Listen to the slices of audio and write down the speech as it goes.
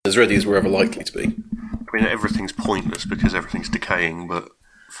As ready as we're ever likely to be. I mean, everything's pointless because everything's decaying, but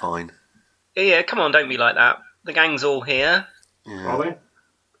fine. Yeah, come on, don't be like that. The gang's all here. Yeah. Are they?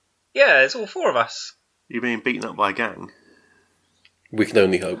 Yeah, it's all four of us. You're being beaten up by a gang? We can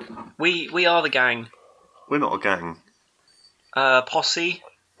only hope. We are the gang. We're not a gang. Posse.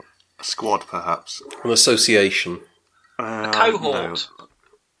 A squad, perhaps. An association. A cohort. No.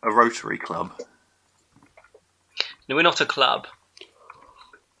 A Rotary Club. No, we're not a club.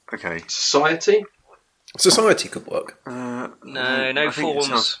 Okay. Society? Society could work. No I think it forms.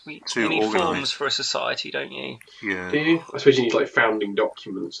 sounds You too need forms organised. for a society, don't you? Yeah. Do you? I suppose you need like founding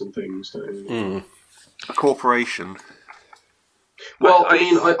documents and things, don't you? A corporation. Well,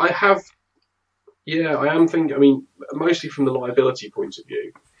 I- I have. Yeah, I am thinking. I mean, mostly from the liability point of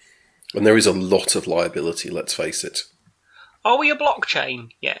view. And there is a lot of liability, let's face it. Are we a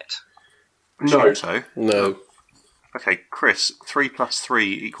blockchain yet? No. So. No. Okay, Chris, 3 plus 3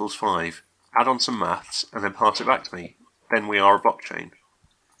 equals 5. Add on some maths and then pass it back to me. Then we are a blockchain.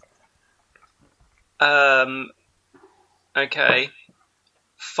 Okay.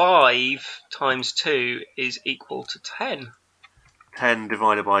 5 times 2 is equal to 10. 10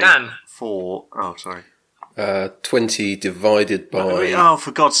 divided by Dan. 4. Oh, sorry. 20 divided by... Oh,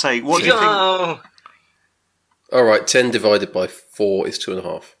 for God's sake, what do you think? Oh, Alright, 10 divided by 4 is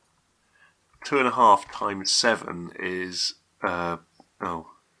 2.5. 2.5 times 7 is,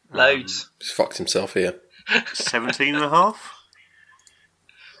 loads. He's fucked himself here. 17.5?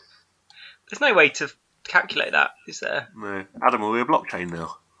 There's no way to calculate that, is there? No. Adam, are we a blockchain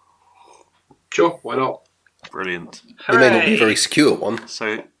now? Sure, why not? Brilliant. It may not be a Hooray. very secure one.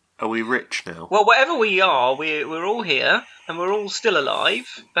 So, are we rich now? Well, whatever we are, we're all here, and we're all still alive,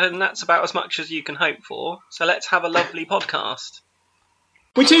 and that's about as much as you can hope for. So let's have a lovely podcast.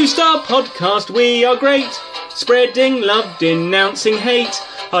 We two-star podcast, we are great, spreading love, denouncing hate.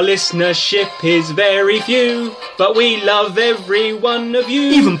 Our listenership is very few, but we love every one of you.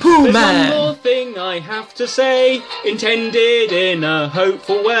 Even Pooh There's Man. one more thing I have to say, intended in a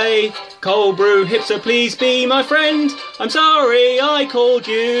hopeful way. Cold brew hipster, please be my friend. I'm sorry I called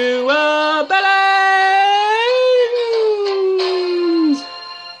you a bellend.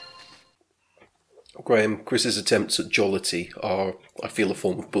 Graham, Chris's attempts at jollity are, I feel, a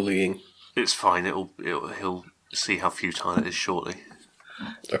form of bullying. It's fine, he'll see how futile it is shortly.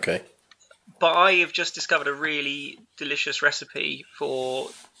 Okay. But I have just discovered a really delicious recipe for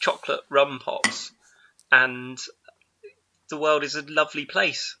chocolate rum pots, and the world is a lovely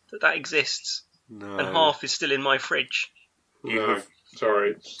place that exists, No. and half is still in my fridge. You No, have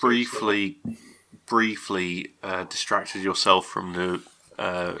sorry. briefly distracted yourself from the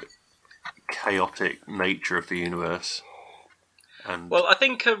chaotic nature of the universe. And Well, I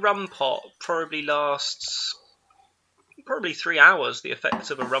think a rum pot probably lasts 3 hours, the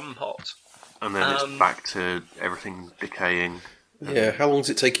effects of a rum pot. and then it's back to everything decaying. Yeah, how long does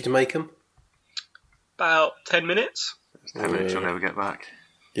it take you to make them? About 10 minutes. 10 minutes you'll never get back.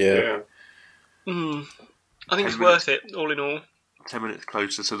 Yeah. I think it's 10 worth it, all in all. 10 minutes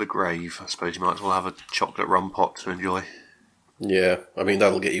closer to the grave. I suppose you might as well have a chocolate rum pot to enjoy. Yeah, I mean,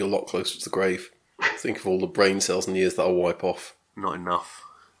 that'll get you a lot closer to the grave. Think of all the brain cells and years that'll wipe off. Not enough.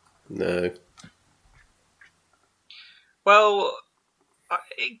 No. Well, I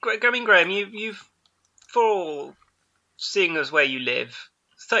mean, Graham, you've for all seeing as where you live,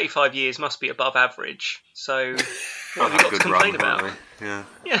 35 years must be above average. So, what have you got to complain about? haven't we? Yeah.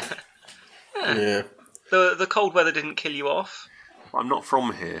 Yeah. Yeah. The cold weather didn't kill you off. I'm not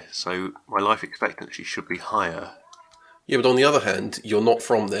from here, so my life expectancy should be higher. Yeah, but on the other hand, you're not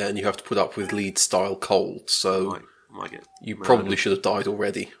from there and you have to put up with Leeds-style cold, so Might get you murdered. probably should have died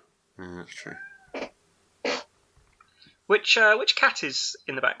already. Yeah, that's true. Which cat is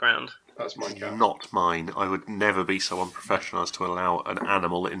in the background? That's my cat. Not mine. I would never be so unprofessional as to allow an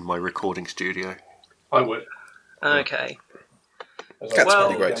animal in my recording studio. I would. Okay. As Cat's I was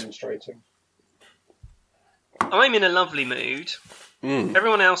pretty great. demonstrating. I'm in a lovely mood. Mm.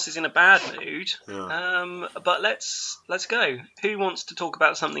 Everyone else is in a bad mood. Yeah. But let's go. Who wants to talk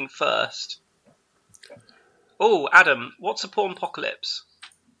about something first? Oh, Adam, what's a porn apocalypse?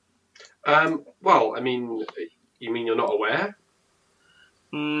 Well, I mean, you mean you're not aware?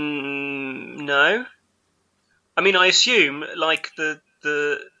 No. I mean, I assume like the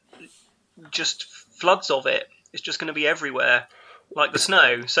just floods of it. It's just going to be everywhere, like the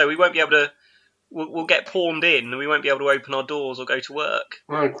snow. So we won't be able to. We'll get pawned in, and we won't be able to open our doors or go to work.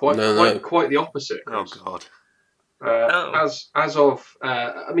 No, quite the opposite. Oh Chris. God. As of,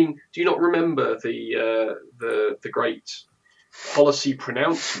 I mean, do you not remember the great policy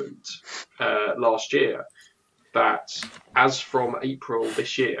pronouncement last year that as from April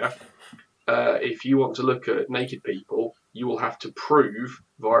this year, if you want to look at naked people, you will have to prove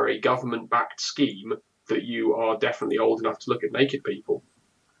via a government-backed scheme that you are definitely old enough to look at naked people.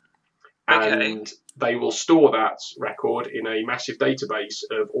 Okay. And they will store that record in a massive database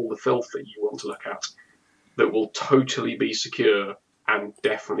of all the filth that you want to look at that will totally be secure and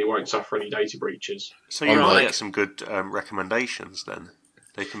definitely won't suffer any data breaches. So you Right. make some good recommendations then.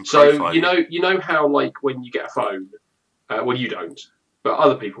 They can So profile you know how like when you get a phone, well you don't, but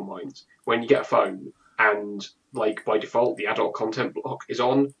other people might. When you get a phone and like by default the adult content block is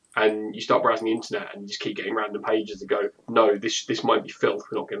on, and you start browsing the internet and you just keep getting random pages that go, no, this might be filth.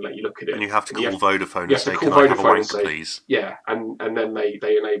 We're not going to let you look at it. And you have to call And Vodafone you and have to say, call can I have a Vodafone wank, and say- please? Yeah, and then they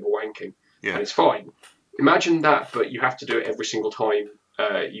enable wanking, Yeah. and it's fine. Imagine that, but you have to do it every single time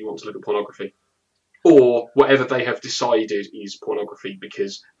you want to look at pornography. Or whatever they have decided is pornography,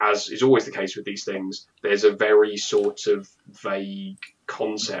 because, as is always the case with these things, there's a very sort of vague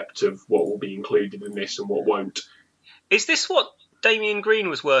concept of what will be included in this and what won't. Is this what Damien Green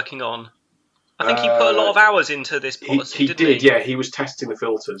was working on? I think he put a lot of hours into this policy, He didn't did, he? yeah. He was testing the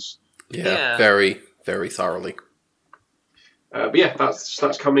filters. Yeah. Very, very thoroughly. But yeah, that's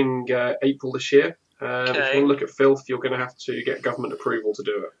coming April this year. If Okay. you want to look at filth, you're going to have to get government approval to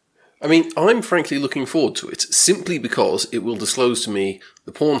do it. I mean, I'm frankly looking forward to it, simply because it will disclose to me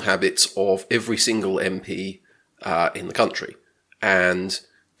the porn habits of every single MP in the country. And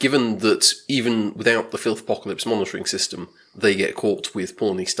given that even without the Filth Apocalypse monitoring system, they get caught with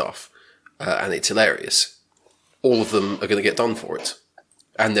porny stuff, and it's hilarious, all of them are going to get done for it.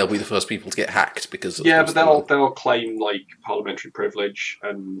 And they'll be the first people to get hacked because of Yeah, course, but they'll claim like parliamentary privilege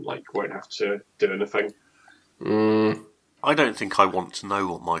and like won't have to do anything. I don't think I want to know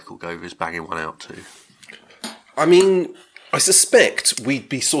what Michael Gove is banging one out to. I mean, I suspect we'd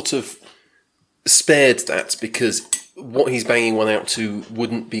be sort of spared that because what he's banging one out to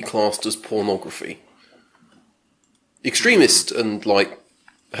wouldn't be classed as pornography. Extremist and like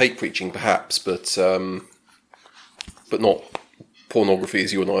hate preaching, perhaps, but not pornography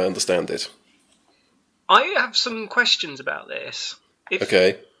as you and I understand it. I have some questions about this.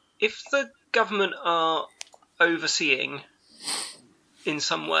 Okay. If the government are overseeing in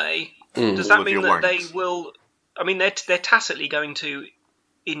some way, does All that of mean your that they wanks. will? I mean, they're tacitly going to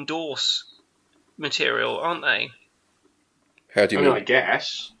endorse material, aren't they? How do I you mean, I mean?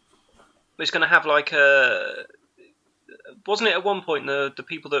 guess. It's going to have like a. Wasn't it at one point the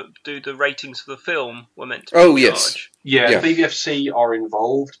people that do the ratings for the film were meant to be Oh, in yes. charge? Yeah, Yeah. the BBFC are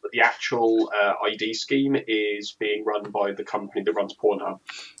involved, but the actual ID scheme is being run by the company that runs Pornhub.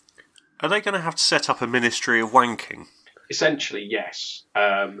 Are they going to have to set up a ministry of wanking? Essentially, yes.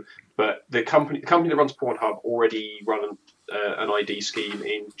 But the company that runs Pornhub already run an ID scheme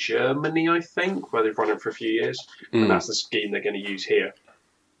in Germany, I think, where they've run it for a few years, and that's the scheme they're going to use here.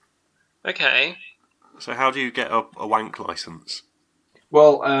 Okay. So how do you get a wank license?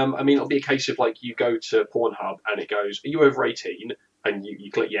 Well, I mean, it'll be a case of like you go to Pornhub and it goes, "Are you over 18?" And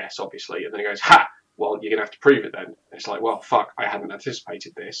you click yes, obviously, and then it goes, "Ha! Well, you're gonna have to prove it then." And it's like, well, fuck, I hadn't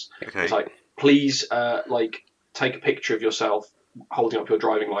anticipated this. Okay. It's like, please, like, take a picture of yourself holding up your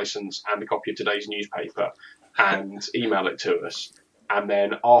driving license and a copy of today's newspaper, and email it to us. And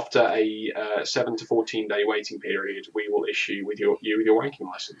then after a 7 to 14 day waiting period, we will issue with your wanking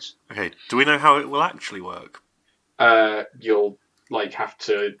license. Okay. Do we know how it will actually work? You'll like have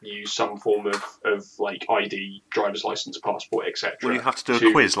to use some form of like ID, driver's license, passport, etc. Will you have to do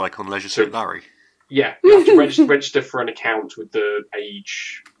a quiz like on Leisure Suit Larry? Yeah, you have to register for an account with the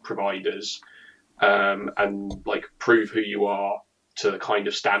age providers, and like prove who you are to the kind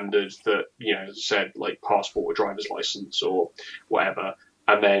of standard that, you know, as I said, like passport or driver's license or whatever,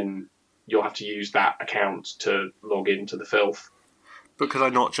 and then you'll have to use that account to log into the filth. But could I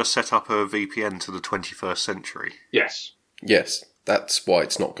not just set up a VPN to the 21st century? Yes. Yes, that's why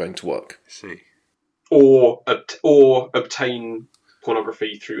it's not going to work. I see. Or obtain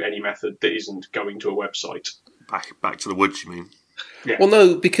pornography through any method that isn't going to a website. Back to the woods, you mean? Well,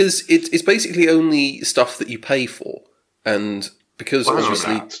 no, because it's basically only stuff that you pay for, and because Well, hang on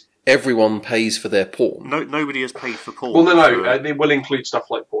obviously that. everyone pays for their porn. No, nobody has paid for porn. Well, no, for- it will include stuff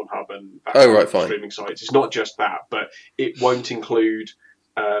like Pornhub and that Oh, kind right, of fine. streaming sites. It's not just that, but it won't include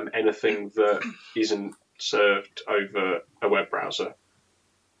anything that isn't served over a web browser.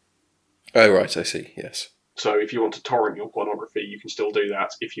 Oh, right, I see. Yes. So if you want to torrent your pornography, you can still do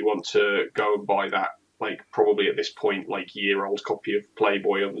that. If you want to go and buy that, like probably at this point, like year-old copy of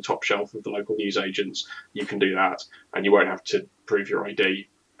Playboy on the top shelf of the local newsagents, you can do that, and you won't have to prove your ID.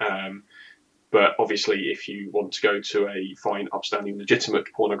 But obviously, if you want to go to a fine, upstanding,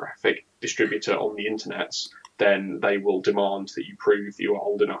 legitimate pornographic distributor on the internet, then they will demand that you prove that you are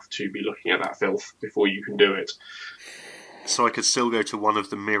old enough to be looking at that filth before you can do it. So I could still go to one of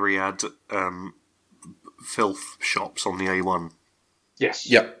the myriad filth shops on the A1. Yes.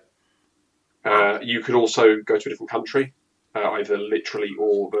 Yeah. You could also go to a different country, either literally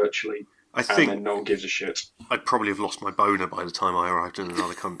or virtually, I and think then no one gives a shit. I'd probably have lost my boner by the time I arrived in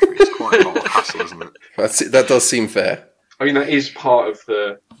another country. It's quite a lot of hassle, isn't it? That does seem fair. I mean, that is part of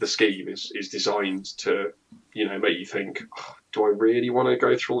the scheme. Is designed to, make you think, oh, do I really want to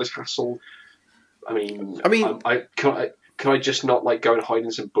go through all this hassle? I mean, can I just not go and hide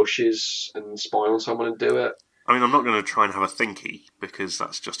in some bushes and spy on someone and do it? I mean, I'm not going to try and have a thinky because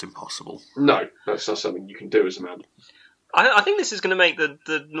that's just impossible. No, that's not something you can do as a man. I think this is going to make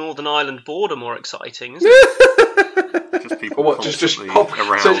the Northern Ireland border more exciting, isn't it? Just people Or what? Just constantly pop.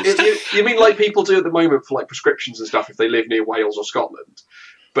 aroused. So you mean like people do at the moment for prescriptions and stuff if they live near Wales or Scotland?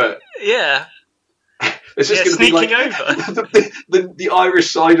 But Yeah. it's just going to be sneaking over. the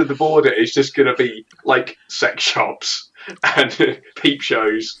Irish side of the border is just going to be sex shops and peep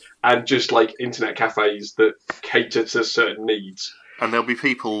shows and just internet cafes that cater to certain needs. And there'll be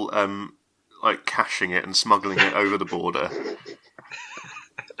people cashing it and smuggling it over the border.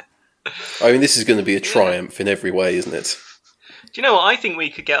 I mean, this is going to be a triumph in every way, isn't it? Do you know what? I think we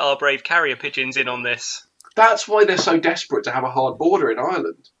could get our brave carrier pigeons in on this. That's why they're so desperate to have a hard border in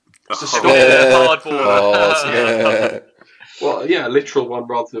Ireland. A to hard- stop Yeah. Hard border. Yeah. Well, yeah, a literal one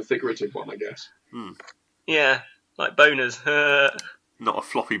rather than a figurative one, I guess. Yeah, like boners. Not a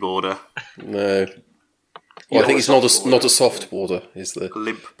floppy border, No. You Well, I know think what it's not soft not border a soft border, is a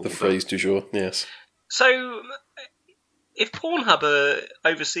limp the border. phrase du jour. Yes. So, if Pornhub are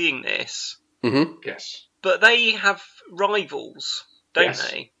overseeing this, Mm-hmm. Yes. but they have rivals, don't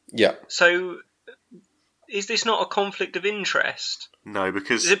Yes. they? Yeah. So, is this not a conflict of interest? No,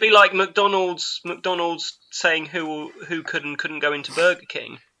 because Does it be like McDonald's saying who could and couldn't go into Burger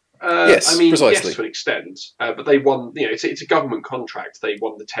King? Yes, I mean, precisely. yes, to an extent, but they won. It's a government contract. They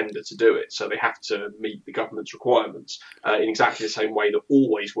won the tender to do it, so they have to meet the government's requirements in exactly the same way that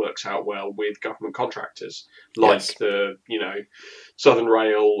always works out well with government contractors, like Yes. the Southern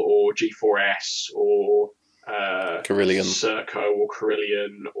Rail or G4S or Carillion. Serco or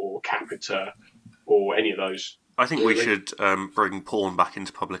Carillion or Capita or any of those. I think we Really? should bring porn back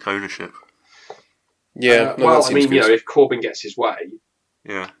into public ownership. Yeah. No, well, that I mean, seems good. if Corbyn gets his way,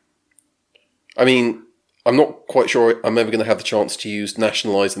 Yeah. I mean, I'm not quite sure I'm ever going to have the chance to use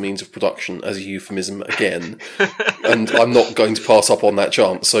nationalise the means of production as a euphemism again, and I'm not going to pass up on that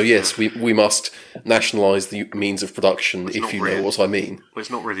chance. So yes, we must nationalise the means of production, It's if not you really- know what I mean. Well, it's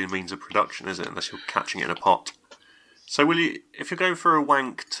not really a means of production, is it? Unless you're catching it in a pot. So, if you're going for a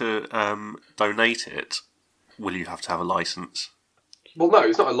wank to donate it, will you have to have a license? well, no,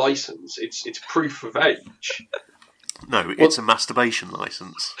 it's not a license. It's proof of age. No, it's a masturbation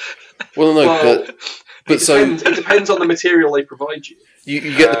license. Well, no, Well, but so it depends on the material they provide you. you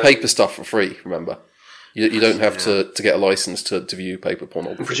get the paper stuff for free. Remember, you don't have to get a license to view paper And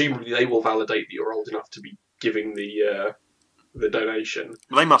pornography. presumably they will validate that you're old enough to be giving the donation.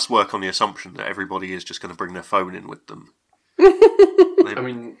 They must work on the assumption that everybody is just going to bring their phone in with them. I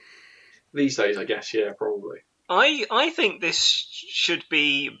mean, these days, I guess, yeah, probably. I think this should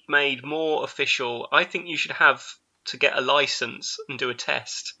be made more official. I think you should have to get a license and do a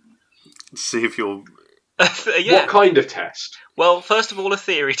test. See if you're. Yeah. What kind of test? Well, first of all, a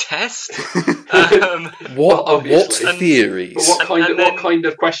theory test. What obviously. what theories? But what kind and of then- what kind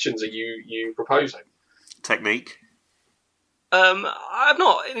of questions are you proposing? Technique. I'm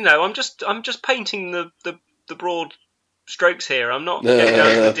not. I'm just painting the broad strokes here. I'm not getting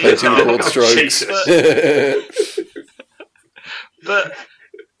down to the painting detail. broad strokes. Jesus. But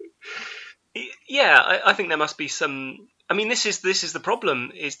yeah, I think there must be some. I mean, this is the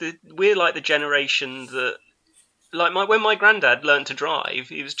problem. Is that we're like the generation that, when my granddad learnt to drive,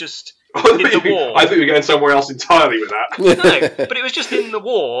 he was just in the war. I think we're going somewhere else entirely with that. No, but it was just in the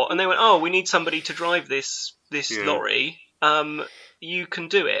war, and they went, "Oh, we need somebody to drive this Yeah. lorry. You can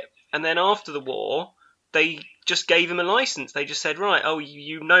do it." And then after the war, they just gave him a license. They just said, "Right, oh,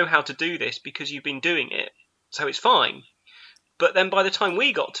 you know how to do this because you've been doing it, so it's fine." But then by the time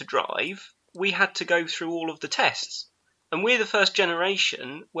we got to drive, we had to go through all of the tests, and we're the first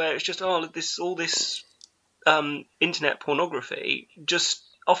generation where it's just all this internet pornography, just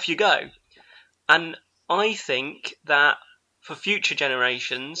off you go. And I think that for future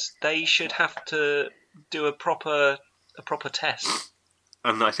generations, they should have to do a proper test.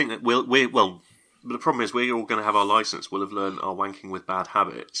 And I think that well, the problem is we're all going to have our license. We'll have learned our wanking with bad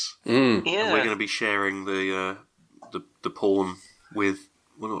habits. Mm. Yeah, And we're going to be sharing the porn with.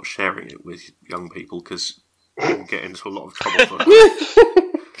 We're not sharing it with young people because and get into a lot of trouble for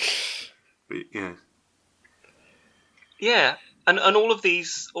that. But, yeah. Yeah, and all of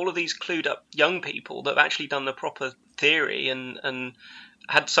these clued up young people that have actually done the proper theory and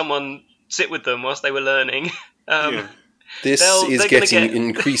had someone sit with them whilst they were learning. Yeah. This is they're getting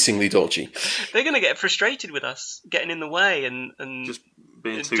increasingly dodgy. They're going to get frustrated with us getting in the way and Just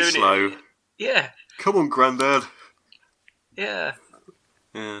being and too doing slow. it. Yeah, Come on, Grandad. yeah.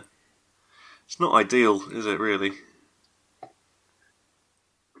 Yeah. It's not ideal, is it, really?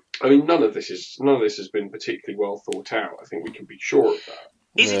 I mean, none of this has been particularly well thought out. I think we can be sure of that.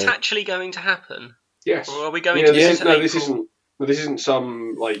 Is it No. actually going to happen? Yes. Or are we going You to know, this this isn't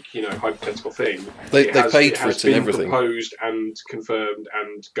some hypothetical thing. They has paid for has it and been everything. proposed and confirmed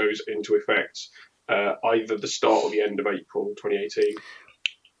and goes into effect either the start or the end of April 2018.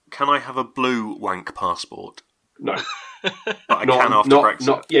 Can I have a blue wank passport? No, But I can after Brexit.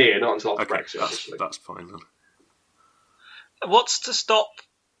 not until after Okay, Brexit. Obviously. that's fine then. What's to stop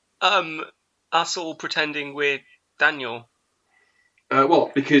us all pretending we're Daniel?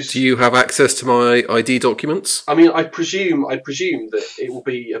 Well, because Do you have access to my ID documents? I mean, I presume that it will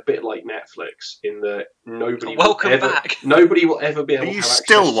be a bit like Netflix in that Welcome back. Nobody will ever be able Are to you have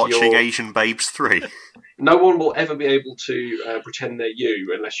still access to watching your, Asian Babes 3? No one will ever be able to pretend they're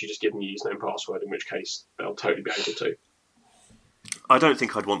you unless you just give them your username and password, in which case they'll totally be able to. I don't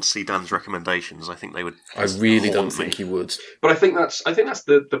think I'd want to see Dan's recommendations. I think they would. I really don't haunt me. think you would. But I think that's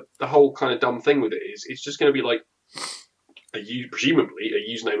the whole kind of dumb thing with it is it's just going to be like presumably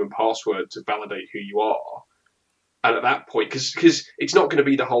a username and password to validate who you are. And at that point, because it's not going to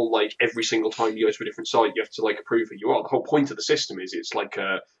be the whole like every single time you go to a different site you have to like prove who you are. The whole point of the system is it's like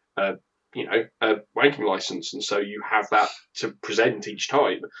a wanking license, and so you have that to present each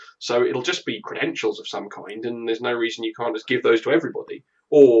time. So it'll just be credentials of some kind, and there's no reason you can't just give those to everybody.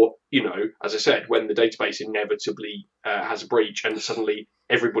 Or, as I said, when the database inevitably has a breach and suddenly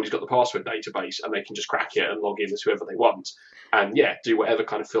everybody's got the password database and they can just crack it and log in as whoever they want and, do whatever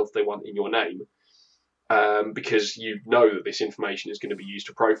kind of filth they want in your name because you know that this information is going to be used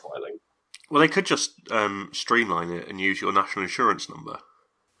for profiling. Well, they could just streamline it and use your national insurance number.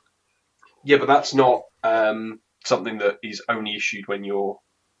 Yeah, but that's not something that is only issued when you're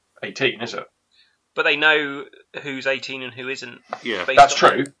 18, is it? But they know who's 18 and who isn't. Yeah. based That's on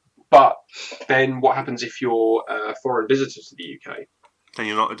true. But then what happens if you're a foreign visitor to the UK? Then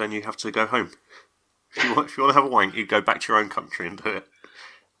you're not. Then you have to go home. If you want to have a wank, you go back to your own country and do it.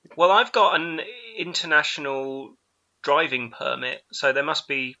 Well, I've got an international driving permit, so there must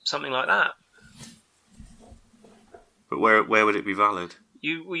be something like that. But where would it be valid?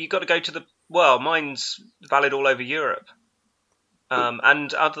 You got to go to mine's valid all over Europe,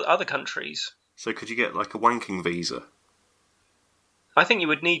 and other countries. So could you get like a wanking visa? I think you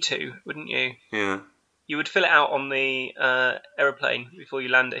would need to, wouldn't you? Yeah. You would fill it out on the aeroplane before you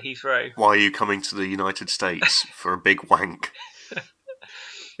land at Heathrow. Why are you coming to the United States for a big wank?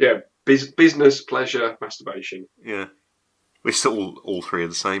 Yeah, business, pleasure, masturbation. Yeah. We're still all three are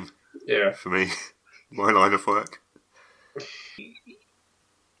the same Yeah. for me. My line of work.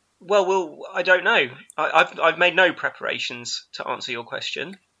 Well, I don't know. I've made no preparations to answer your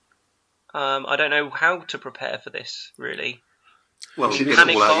question. I don't know how to prepare for this, really. Well, Should get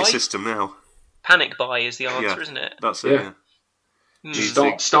panic it all out of your buy? system now. Panic buy is the answer, Yeah. isn't it? That's it. Yeah.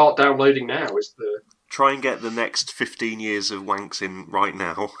 Yeah. Start downloading now is the... Try and get the next 15 years of wanks in right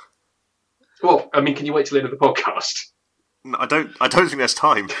now. Well, I mean, can you wait till the end of the podcast? No, I don't think there's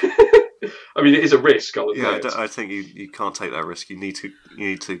time. I mean, it is a risk, I'll Yeah, admit. I think you can't take that risk. You need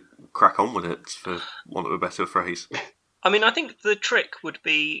to crack on with it, for want of a better phrase. I mean, I think the trick would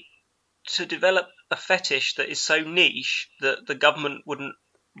be to develop a fetish that is so niche that the government wouldn't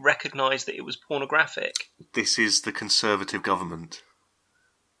recognise that it was pornographic. This is the Conservative government.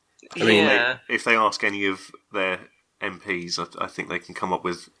 I mean, yeah. If they ask any of their MPs, I think they can come up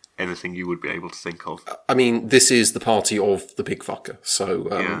with anything you would be able to think of. I mean, this is the party of the big fucker, so...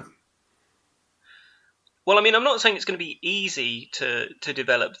 Yeah. Well, I mean, I'm not saying it's going to be easy to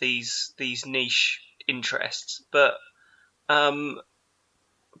develop these niche interests, but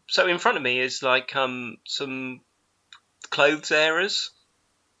so in front of me is like some clothes eras.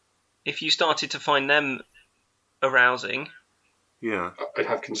 If you started to find them arousing, Yeah. I'd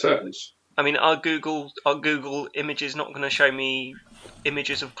have concerns. I mean, are Google Images not going to show me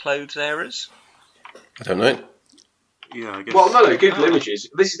images of clothes eras? I don't know. Yeah, I guess. Well, no, Google Images.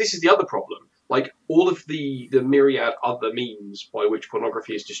 This is the other problem. Like, all of the myriad other means by which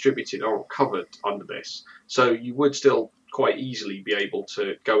pornography is distributed aren't covered under this. So you would still quite easily be able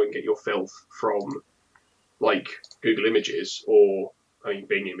to go and get your filth from, like, Google Images or,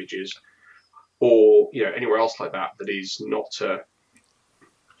 Bing Images. or anywhere else like that is not a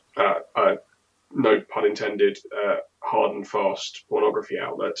no pun intended hard and fast pornography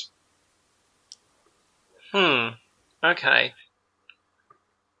outlet. Okay.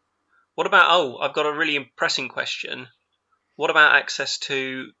 What about? I've got a really pressing question. What about access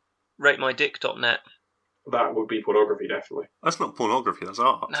to ratemydick.net? That would be pornography, definitely. That's not pornography, that's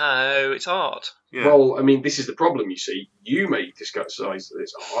art. No, it's art. Yeah. Well, I mean, this is the problem, you see. You may disguise that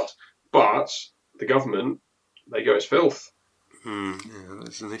it's art, but the government, they go, it's filth. Yeah,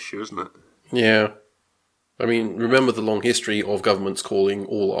 that's an issue, isn't it? Yeah. I mean, remember the long history of governments calling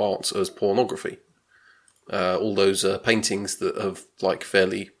all art as pornography. All those paintings that have,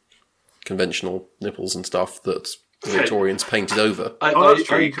 fairly conventional nipples and stuff that the Victorians painted over. that's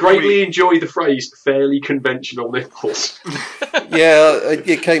true. I You could greatly enjoy the phrase fairly conventional nipples. Yeah,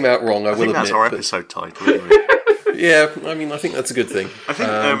 it came out wrong, I I will think admit. that's our but- episode title, anyway. Yeah, I mean, I think that's a good thing. I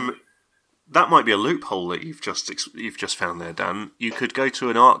think that might be a loophole that you've just found there, Dan. You could go to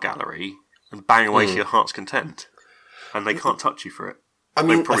an art gallery and bang away to your heart's content, and they can't touch you for it. I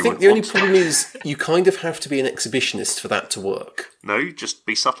mean, I probably think wouldn't the only want to. problem is you kind of have to be an exhibitionist for that to work. No, just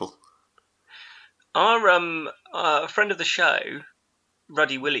be subtle. Our friend of the show,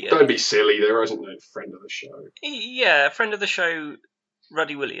 Ruddy William. Don't be silly, there isn't no friend of the show. Yeah, friend of the show,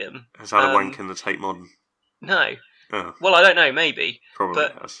 Ruddy William. Has had a wank in the Tate Modern. No. Oh, Well, I don't know, maybe. probably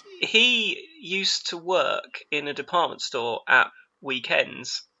But has. he used to work in a department store at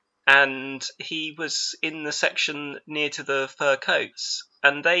weekends, and he was in the section near to the fur coats,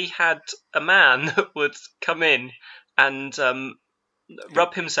 and they had a man that would come in and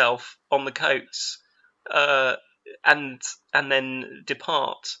rub himself on the coats and then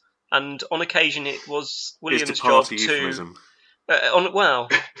depart. And on occasion, it was Is William's depart job a to. euphemism?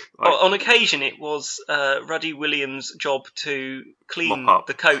 On occasion, it was Ruddy Williams' job to clean Mop up.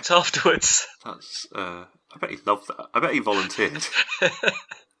 the coats afterwards. That's. I bet he loved that. I bet he volunteered.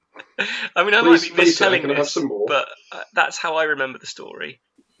 I mean, I Please- might be please, sir, mistelling can I have this, some more? but that's how I remember the story.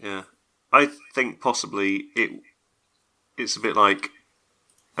 Yeah, I think possibly it's a bit like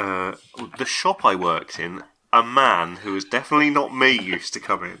the shop I worked in. A man who was definitely not me used to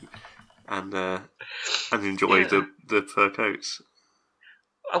come in and enjoy the fur coats.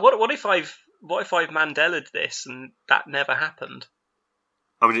 What if I've Mandela'd this and that never happened?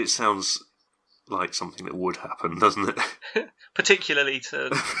 I mean, it sounds like something that would happen, doesn't it? Particularly to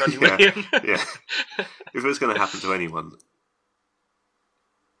Ruddy Yeah. William. Yeah. If it was going to happen to anyone.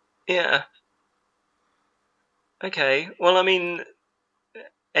 Yeah. Okay. Well, I mean,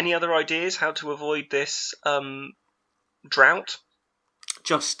 any other ideas how to avoid this drought?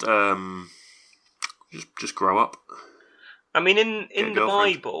 Just grow up. I mean, in Get a the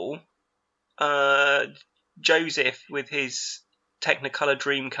girlfriend. Bible, Joseph with his Technicolor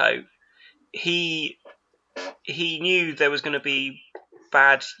Dreamcoat, he knew there was going to be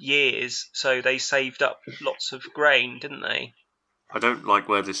bad years, so they saved up lots of grain, didn't they? I don't like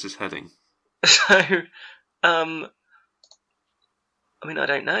where this is heading. So, I mean, I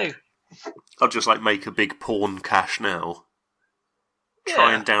don't know. I'll just make a big porn cache now.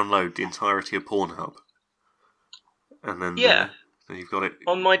 Try and download the entirety of Pornhub. And then, Yeah. then you've got it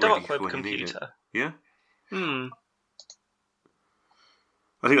On my ready dark for web when you need it. computer. Yeah, Hmm.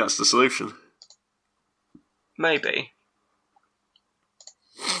 I think that's the solution. Maybe.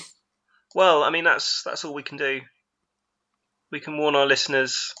 Well, I mean, that's all we can do. We can warn our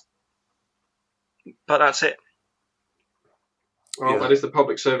listeners, but that's it. Well, Yeah. that is the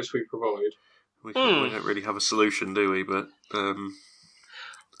public service we provide. We don't really have a solution, do we? But I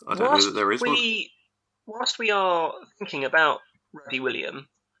don't know Whilst that there is one. Whilst we are thinking about Ruddy William,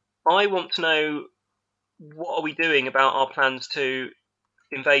 I want to know, what are we doing about our plans to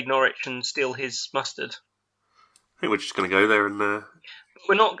invade Norwich and steal his mustard? I think we're just going to go there and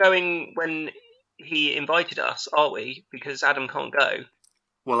We're not going when he invited us, are we? Because Adam can't go.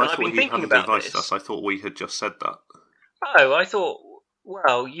 well, I I've thought been he thinking hadn't about invited this. us. I thought we had just said that. Oh, I thought,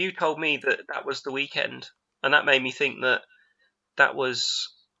 well, you told me that was the weekend, and that made me think that was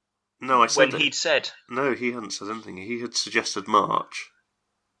No, I said when that- he'd said. No, he hadn't said anything. He had suggested March,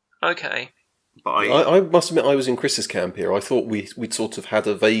 Okay. but I must admit I was in Chris's camp here. I thought we'd sort of had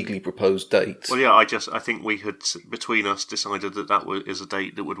a vaguely proposed date. well, yeah, I think we had between us decided that is a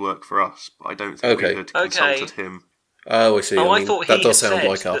date that would work for us. But I don't think Okay. we had Okay. consulted him. Oh, I see. Oh, I I mean, thought that he does had sound said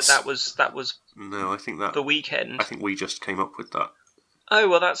like us. that was No, I think that the weekend. I think we just came up with that. Oh,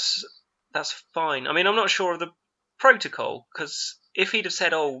 well, that's fine. I mean, I'm not sure of the protocol, because if he'd have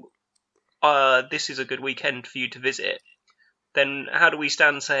said, this is a good weekend for you to visit, then how do we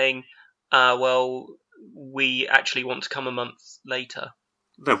stand saying, well, we actually want to come a month later?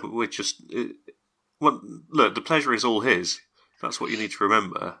 No, but we're just... well, look, the pleasure is all his. That's what you need to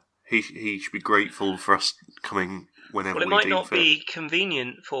remember. He should be grateful for us coming whenever Well, it we might deem not fit. be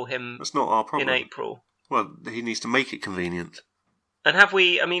convenient for him That's not our problem. in April. Well, he needs to make it convenient. And have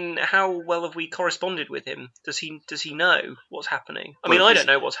we? I mean, how well have we corresponded with him? Does he know what's happening? I mean, Well, I he's-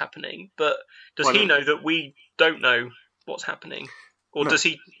 don't know what's happening, but does Well, he no. know that we don't know what's happening, or No. does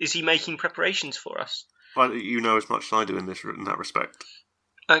he? Is he making preparations for us? Well, you know as much as I do in that respect.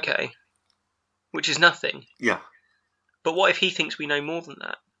 Okay, which is nothing. Yeah. But what if he thinks we know more than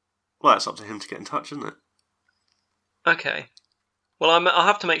that? Well, it's up to him to get in touch, isn't it? Okay. Well, I'll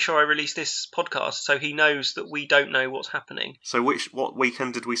have to make sure I release this podcast so he knows that we don't know what's happening. So what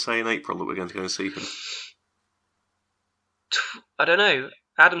weekend did we say in April that we're going to go and see him? I don't know.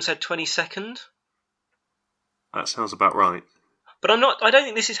 Adam said 22nd. That sounds about right. But I don't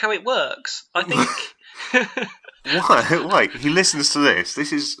think this is how it works. I think... Why? Why? He listens to this.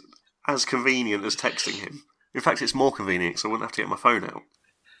 This is as convenient as texting him. In fact, it's more convenient, so I wouldn't have to get my phone out.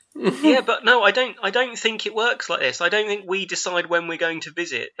 Yeah, but no, I don't think it works like this. I don't think we decide when we're going to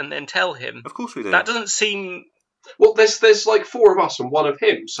visit and then tell him. Of course we do. That doesn't seem... Well, there's like 4 of us and 1 of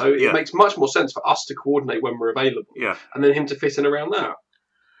him, so Yeah. it makes much more sense for us to coordinate when we're available, Yeah. and then him to fit in around that.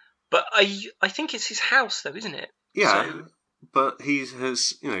 But I think it's his house, though, isn't it? Yeah. So- But he's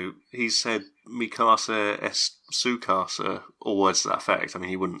said mi casa es su casa, or words to that effect. I mean,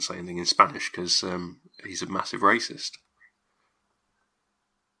 he wouldn't say anything in Spanish because he's a massive racist.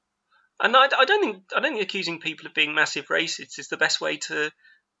 And I don't think accusing people of being massive racists is the best way to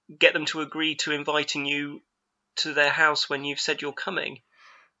get them to agree to inviting you to their house when you've said you're coming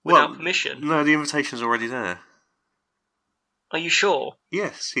without permission. No, the invitation's already there. Are you sure?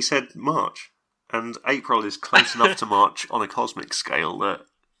 Yes, he said March. And April is close enough to March on a cosmic scale that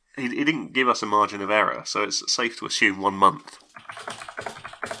he didn't give us a margin of error, so it's safe to assume 1 month.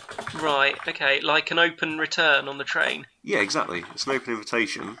 Right, okay, like an open return on the train. Yeah, exactly. It's an open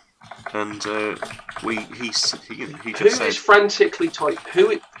invitation, and he just Who said... is frantically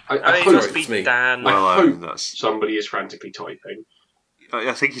typing? I I mean, it hope must it's be me. Dan. Well, I I hope mean, that's... somebody is frantically typing.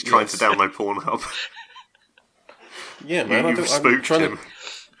 I think he's trying Yes. to download Pornhub. Yeah, man. You've I'm spooked trying him.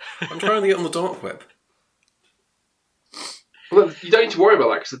 I'm trying to get on the dark web. Well, you don't need to worry about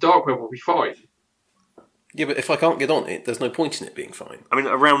that because the dark web will be fine. Yeah, but if I can't get on it, there's no point in it being fine. I mean,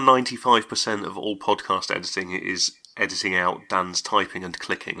 around 95% of all podcast editing is editing out Dan's typing and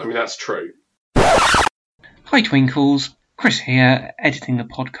clicking. I mean, that's true. Hi Twinkles, Chris here, editing the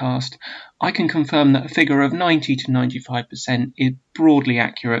podcast. I can confirm that a figure of 90 to 95% is broadly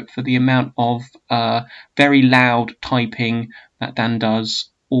accurate for the amount of very loud typing that Dan does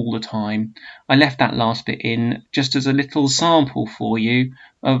all the time. I left that last bit in just as a little sample for you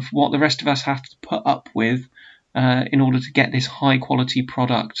of what the rest of us have to put up with in order to get this high quality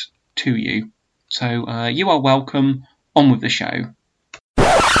product to you. So you are welcome. On with the show.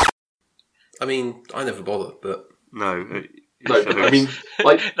 I mean, I never bother, but No. No, but I mean,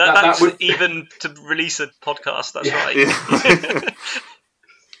 like That's that would. even to release a podcast, that's right. Yeah.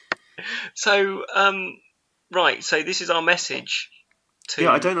 So, right, so this is our message to...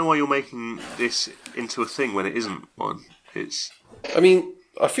 Yeah, I don't know why you're making this into a thing when it isn't one. It's... I mean,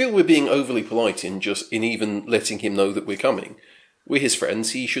 I feel we're being overly polite in even letting him know that we're coming. We're his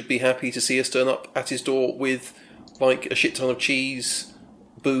friends. He should be happy to see us turn up at his door with, like, a shit ton of cheese,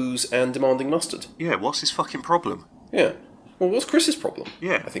 booze, and demanding mustard. Yeah, what's his fucking problem? Yeah. Well, what's Chris's problem?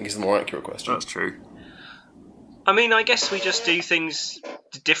 Yeah. I think is the more accurate question. That's true. I mean, I guess we just do things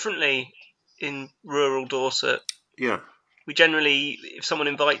differently in rural Dorset. Yeah. We generally, if someone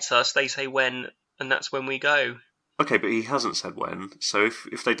invites us, they say when, and that's when we go. Okay, but he hasn't said when, so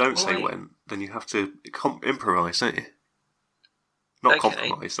if they don't say Right. when, then you have to improvise, don't you? Not Okay.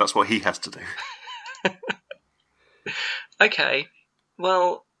 compromise, that's what he has to do. Okay,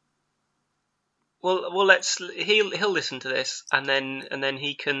 well, let's. He'll listen to this, and then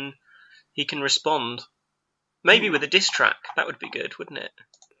he can respond. Maybe with a diss track. That would be good, wouldn't it?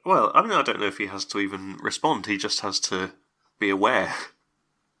 Well, I mean, I don't know if he has to even respond, he just has to be aware.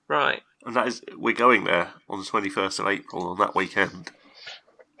 Right. And that is, we're going there on the 21st of April on that weekend,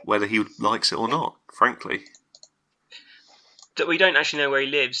 whether he likes it or not, frankly. We don't actually know where he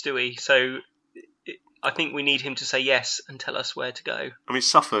lives, do we? So I think we need him to say yes and tell us where to go. I mean,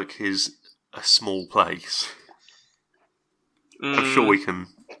 Suffolk is a small place. I'm sure we can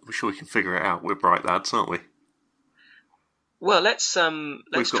figure it out. We're bright lads, aren't we? Well, let's We've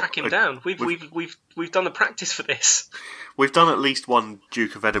got track him a- down. We've done the practice for this. We've done at least one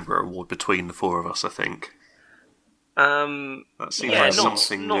Duke of Edinburgh award between the 4 of us, I think. That seems Yeah, like not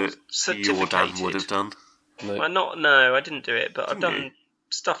something that you or Dan would have done. No. Well, no, I didn't do it, but I've Didn't done you?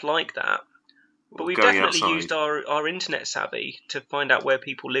 stuff like that. But we've Going definitely outside. used our internet savvy to find out where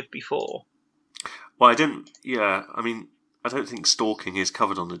people lived before. Well, I didn't. Yeah, I mean, I don't think stalking is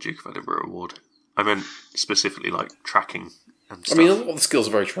covered on the Duke of Edinburgh Award. I meant specifically like tracking and I stuff. mean, a lot of the skills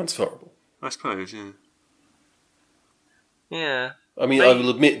are very transferable. I suppose, yeah. Yeah. I mean, I will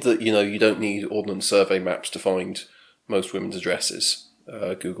admit that, you don't need Ordnance Survey maps to find most women's addresses.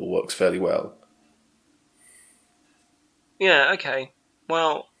 Google works fairly well. Yeah, okay.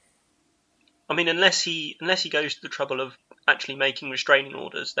 Well, I mean, unless he goes to the trouble of actually making restraining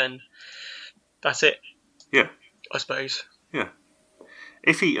orders, then that's it, Yeah, I suppose. yeah.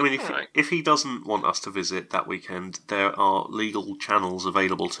 If he Alright. if he doesn't want us to visit that weekend, there are legal channels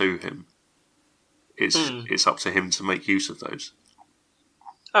available to him. It's up to him to make use of those.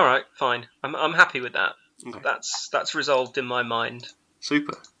 All right, fine. I'm happy with that. Okay. That's resolved in my mind.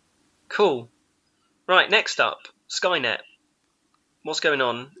 Super. Cool. Right, next up, Skynet. What's going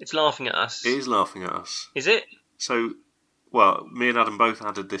on? It's laughing at us. It is laughing at us. Is it? So, well, me and Adam both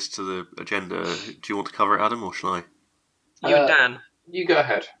added this to the agenda. Do you want to cover it, Adam, or shall I? You and Dan. You go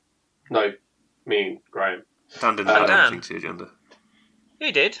ahead. No, me and Graham. Dan didn't add Dan. anything to the agenda.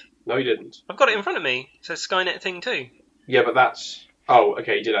 You did. No, you didn't. I've got it in front of me. It says Skynet thing too. Yeah, but that's... Oh,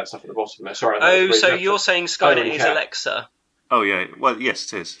 okay, you did add stuff at the bottom there. Sorry. I thought it Oh, was so really you're saying Skynet don't is care. Alexa? Oh yeah, well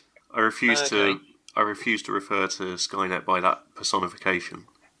yes, it is. I refuse Okay. to refer to Skynet by that personification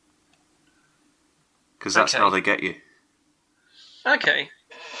because that's Okay. how they get you. Okay.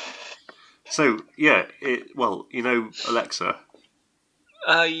 So yeah, Alexa.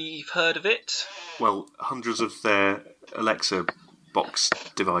 You've heard of it? Well, hundreds of their Alexa box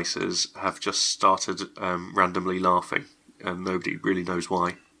devices have just started randomly laughing, and nobody really knows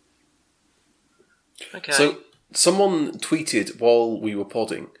why. Okay. So, someone tweeted while we were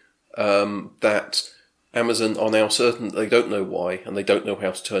podding that Amazon are now certain that they don't know why, and they don't know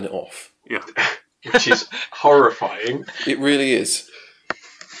how to turn it off. Yeah, which is horrifying. It really is.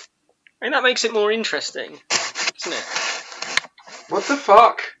 I mean, that makes it more interesting, doesn't it? What the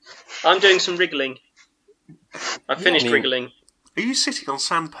fuck? I'm doing some wriggling. I've finished I mean- wriggling. are you sitting on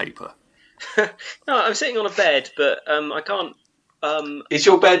sandpaper? No, I'm sitting on a bed, but I can't. Is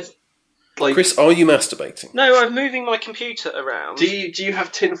your bed like? Chris, are you masturbating? No, I'm moving my computer around. Do you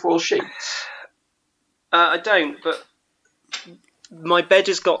have tinfoil sheets? I don't, but my bed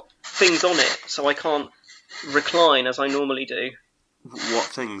has got things on it, so I can't recline as I normally do. What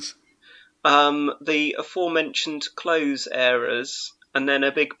things? The aforementioned clothes areas, and then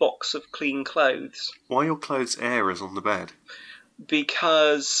a big box of clean clothes. Why are your clothes areas on the bed?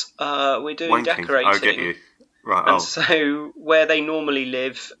 Because we're doing Wanking. decorating. I get you. Right. And Oh, so where they normally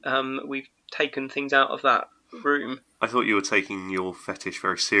live, we've taken things out of that room. I thought you were taking your fetish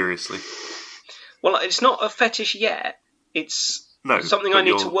very seriously. Well, it's not a fetish yet. It's No, something but I need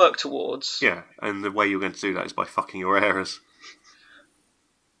you're- to work towards. Yeah, and the way you're going to do that is by fucking your areas.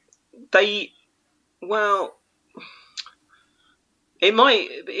 Well, it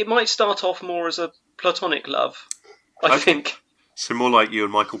might start off more as a platonic love, I Okay. think. So more like you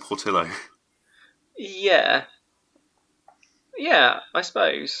and Michael Portillo. Yeah, I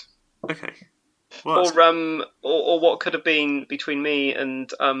suppose. Okay. Well, Or what could have been between me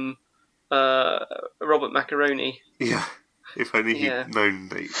and Robert Macaroni. yeah. If only Yeah. he'd known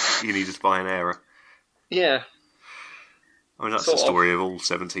that you needed to buy an era. Yeah. I mean, that's Sort the of. story of all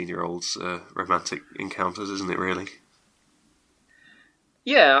 17-year-olds' romantic encounters, isn't it, really?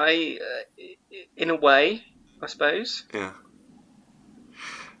 Yeah, in a way, I suppose. Yeah.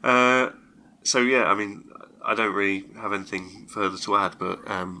 So, yeah, I mean, I don't really have anything further to add, but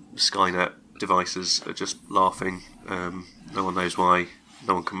Skynet devices are just laughing. No one knows why.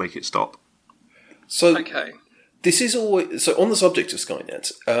 No one can make it stop. So, Okay. this is always... So, on the subject of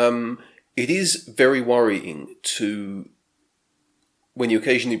Skynet, it is very worrying to... when you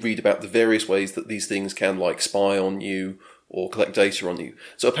occasionally read about the various ways that these things can, like, spy on you or collect data on you.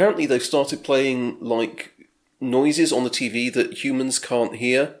 So apparently they've started playing, like, noises on the TV that humans can't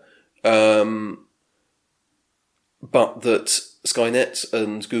hear, but that Skynet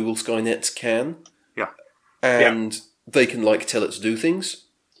and Google Skynet can. Yeah. And they can, like, tell it to do things.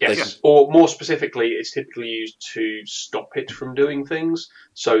 Yes. They can- Or more specifically, it's typically used to stop it from doing things.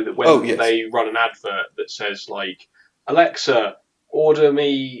 So that when Oh, yes. they run an advert that says, like, Alexa, order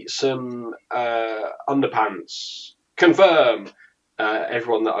me some underpants. Confirm.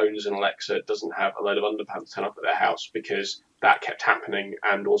 Everyone that owns an Alexa doesn't have a load of underpants turn up at their house because that kept happening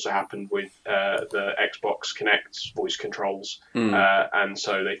and also happened with the Xbox Kinect's voice controls. And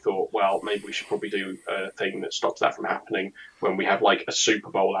so they thought, well, maybe we should probably do a thing that stops that from happening when we have like a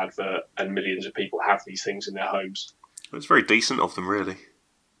Super Bowl advert and millions of people have these things in their homes. It's very decent of them, really.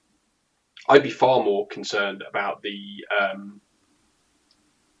 I'd be far more concerned about the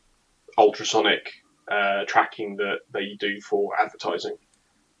ultrasonic tracking that they do for advertising.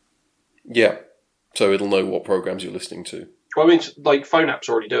 Yeah. So it'll know what programs you're listening to. Well, I mean, like phone apps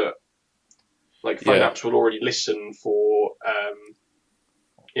already do it. Like phone Yeah. apps will already listen for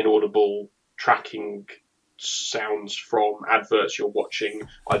inaudible tracking sounds from adverts you're watching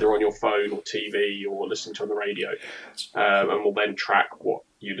either on your phone or TV or listening to on the radio, and will then track what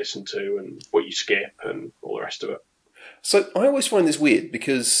you listen to and what you skip and all the rest of it. So I always find this weird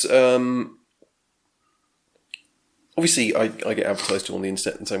because obviously I get advertised to on the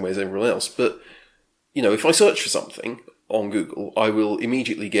internet in the same way as everyone else, but you know, if I search for something on Google, I will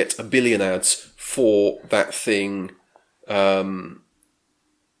immediately get a billion ads for that thing everywhere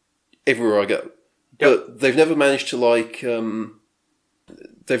I go. But they've never managed to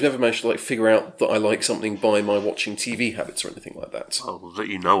figure out that I like something by my watching TV habits or anything like that. Well, that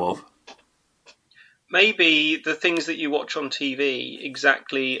you know of. Maybe the things that you watch on TV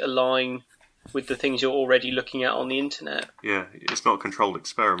exactly align with the things you're already looking at on the internet. Yeah, it's not a controlled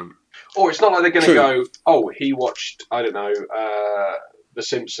experiment. Or it's not like they're going to True. go, oh, he watched, I don't know, The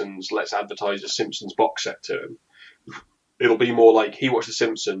Simpsons, let's advertise a Simpsons box set to him. It'll be more like, he watched The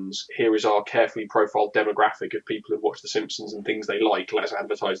Simpsons, here is our carefully profiled demographic of people who've watched The Simpsons and things they like, let's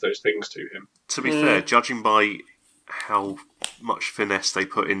advertise those things to him. To be fair, judging by how much finesse they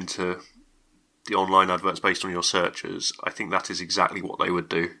put into the online adverts based on your searches, I think that is exactly what they would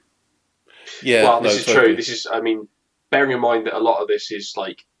do. Yeah, Well, this is totally. true. This is, I mean, bearing in mind that a lot of this is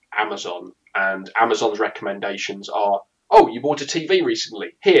like Amazon, and Amazon's recommendations are, oh, you bought a TV recently.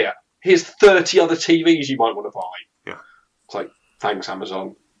 Here's 30 other TVs you might want to buy. Yeah. It's like, thanks,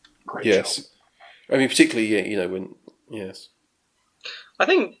 Amazon. Great Yes. job. I mean, particularly, you know, when... Yes. I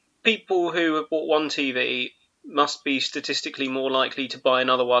think people who have bought one TV must be statistically more likely to buy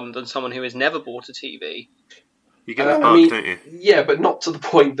another one than someone who has never bought a TV. You get a bug, I mean, don't you? yeah, but not to the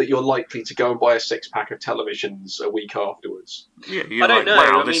point that you're likely to go and buy a 6-pack of televisions a week afterwards. Yeah, you're I don't like, know,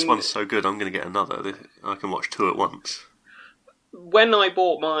 wow, I this mean- one's so good, I'm going to get another. I can watch two at once. When I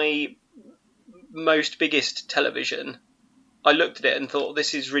bought my most biggest television, I looked at it and thought,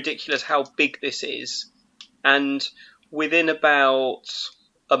 this is ridiculous how big this is. And within about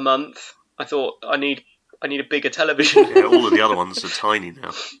a month, I thought, I need a bigger television. Yeah, all of the other ones are tiny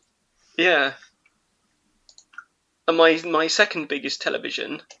now. Yeah. And my second biggest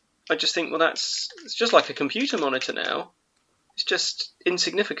television, I just think, well, it's just like a computer monitor now. It's just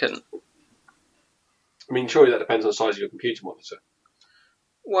insignificant. I mean, surely that depends on the size of your computer monitor.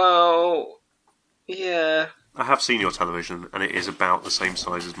 Well, yeah. I have seen your television, and it is about the same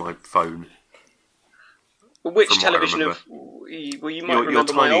size as my phone. Which From what I television remember. well, you might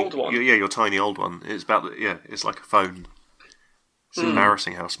remember my old one. Your tiny old one. It's about, it's like a phone. It's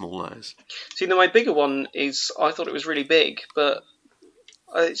embarrassing how small that is. See, my bigger one is, I thought it was really big, but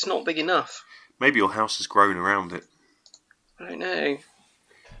it's not big enough. Maybe your house has grown around it. I don't know.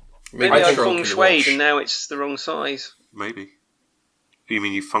 Maybe Maybe it's I shrunk feng in the shuied wash. and now it's the wrong size. Maybe. You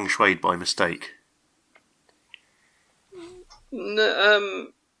mean you feng shuied by mistake?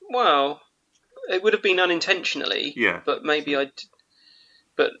 Well, it would have been unintentionally. Yeah. But maybe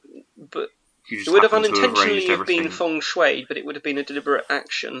But You just it would have happened to unintentionally arranged have been everything. feng shuied, but it would have been a deliberate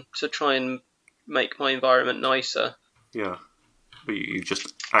action to try and make my environment nicer. Yeah. But you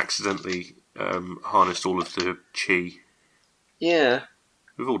just accidentally harnessed all of the chi. Yeah,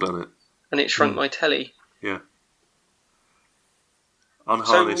 We've all done it. and it shrunk my telly. Yeah.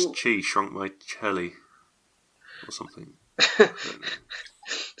 Unharnessed chi shrunk my telly. Or something.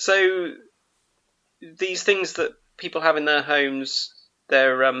 So these things that people have in their homes,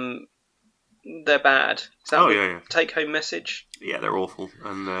 they're bad. Is that Oh, the yeah. take-home message? Yeah, they're awful.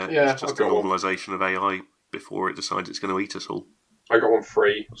 And Yeah, it's just I've the got one. normalisation of AI before it decides it's going to eat us all. I got one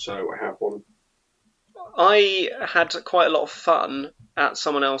free, so I have one. I had quite a lot of fun at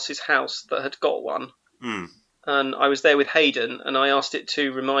someone else's house that had got one. Hmm. And I was there with Hayden, and I asked it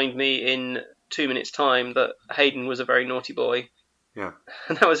to remind me in 2 minutes' time that Hayden was a very naughty boy. Yeah.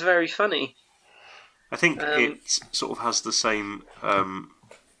 And that was very funny. I think it sort of has the same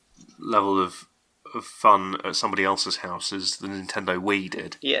level of fun at somebody else's house as the Nintendo Wii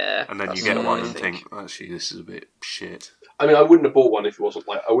did. Yeah. And then you that's get what one I and think, actually, this is a bit shit. I mean, I wouldn't have bought one if it wasn't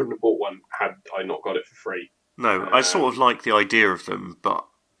like... I wouldn't have bought one had I not got it for free. No, I sort of like the idea of them, but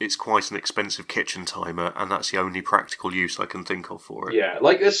it's quite an expensive kitchen timer, and that's the only practical use I can think of for it. Yeah,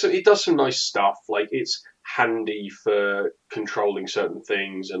 like it does some nice stuff. Like it's handy for controlling certain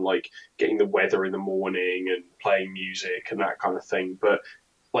things and like getting the weather in the morning and playing music and that kind of thing. But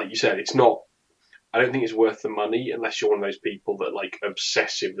like you said, it's not I don't think it's worth the money unless you're one of those people that like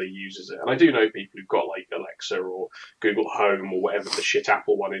obsessively uses it. And I do know people who've got like Alexa or Google Home or whatever the shit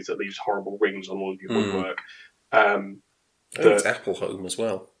Apple one is that leaves horrible rings on all of your woodwork. It's Apple Home as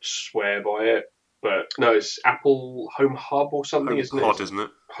well. Swear by it, but no, it's Apple Home Hub or something, isn't it? HomePod, isn't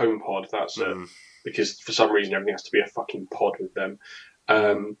it? HomePod, that's it. Because for some reason everything has to be a fucking pod with them.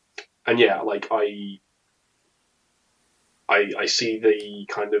 And yeah, like I see the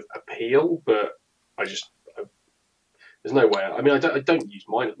kind of appeal, but there's no way. I mean, I don't use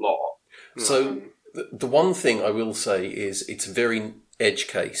mine a lot. So the one thing I will say is it's a very edge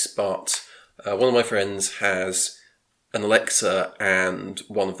case, but one of my friends has an Alexa and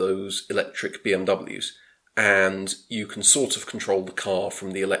one of those electric BMWs, and you can sort of control the car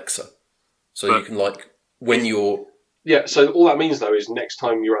from the Alexa. So you can, like, when you're... Yeah, so all that means, though, is next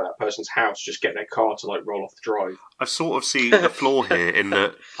time you're at that person's house, just get their car to, like, roll off the drive. I sort of see the flaw here in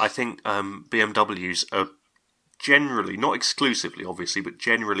that I think BMWs are generally, not exclusively, obviously, but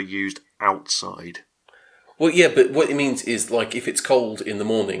generally used outside. Well, yeah, but what it means is, like, if it's cold in the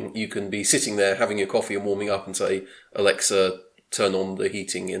morning, you can be sitting there having your coffee and warming up and say, Alexa, turn on the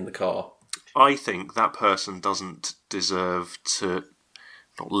heating in the car. I think that person doesn't deserve to...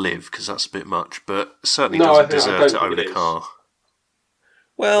 not live, because that's a bit much, but certainly doesn't deserve to own a car.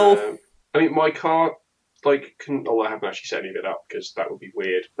 Well... I mean, my car, like, I haven't actually set any of it up, because that would be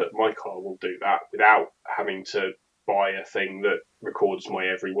weird, but my car will do that without having to buy a thing that records my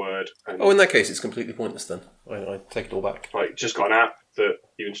every word. And, in that case, it's completely pointless then. I take it all back. like, just got an app that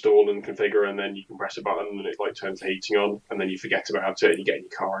you install and configure, and then you can press a button and it, like, turns the heating on, and then you forget about it, and you get in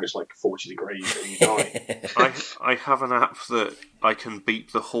your car and it's, like, 40 degrees and you die. I have an app that I can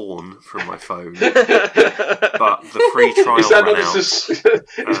beep the horn from my phone, but the free trial ran out. Is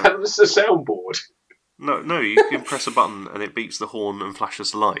that just a soundboard? No, you can press a button and it beeps the horn and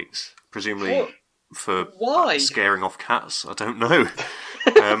flashes the lights, presumably for Why? scaring off cats. I don't know.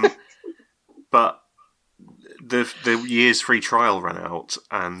 But the year's free trial ran out,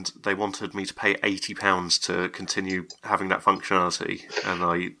 and they wanted me to pay £80 to continue having that functionality, and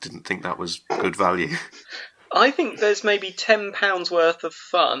I didn't think that was good value. I think there's maybe £10 worth of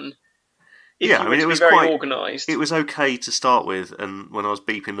fun. If Yeah, you I mean, were it to was be very quite organised. It was okay to start with, and when I was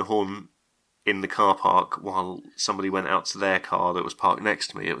beeping the horn in the car park while somebody went out to their car that was parked next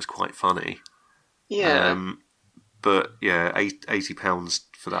to me, it was quite funny. Yeah. But yeah, £80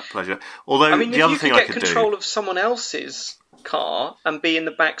 for that pleasure. Although I mean, the other if thing you I could could get control do, of someone else's car and be in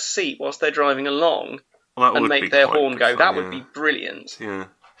the back seat whilst they're driving along well, that and would be make their quite horn good go, fun, that yeah. would be brilliant. Yeah,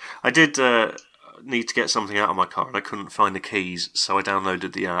 I did need to get something out of my car, and I couldn't find the keys, so I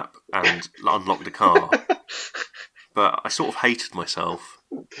downloaded the app and unlocked the car. But I sort of hated myself.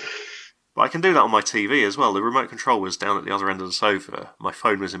 But I can do that on my TV as well. The remote control was down at the other end of the sofa. My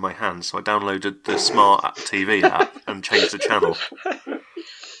phone was in my hand, so I downloaded the Smart TV app and changed the channel.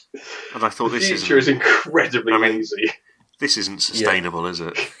 And I thought, The future is incredibly lazy. This isn't sustainable, is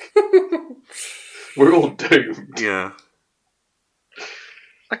it? We're all doomed. Yeah.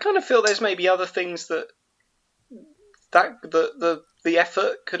 I kind of feel there's maybe other things that the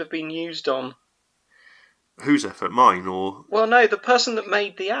effort could have been used on. Whose effort? Mine or... Well, no, the person that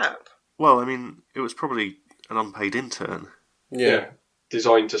made the app. Well, I mean, it was probably an unpaid intern. Yeah.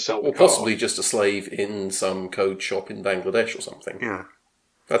 Designed to sell the Or car. possibly just a slave in some code shop in Bangladesh or something. Yeah.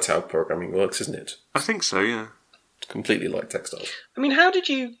 That's how programming works, isn't it? I think so, yeah. It's completely like textiles. I mean, how did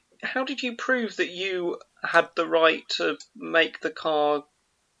you prove that you had the right to make the car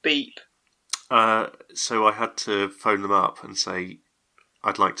beep? So I had to phone them up and say,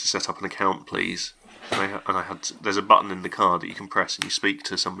 I'd like to set up an account, please. And I had to, there's a button in the car that you can press and you speak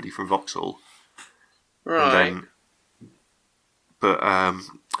to somebody from Vauxhall. Right. But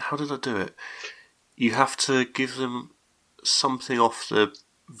how did I do it? You have to give them something off the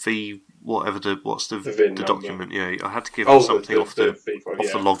VIN document? Yeah, I had to give Oh, them something off the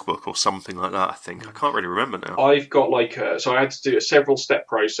V5, logbook or something like that. I think I can't really remember now. I've got so I had to do a several-step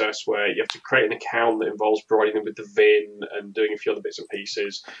process where you have to create an account that involves providing them with the VIN and doing a few other bits and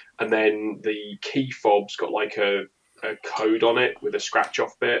pieces, and then the key fob's got like a code on it with a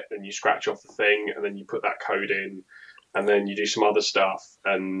scratch-off bit, and you scratch off the thing, and then you put that code in, and then you do some other stuff,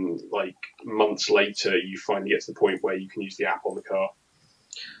 and like months later, you finally get to the point where you can use the app on the car.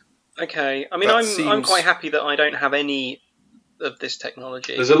 Okay. I mean, That I'm quite happy that I don't have any of this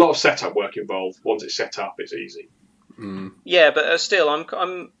technology. There's a lot of setup work involved. Once it's set up, it's easy. Yeah, but still,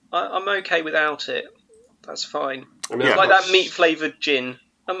 I'm okay without it. That's fine. I mean, Yeah. Like that meat flavoured gin.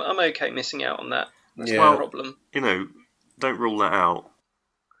 I'm okay missing out on that. That's Yeah. no problem. Don't rule that out.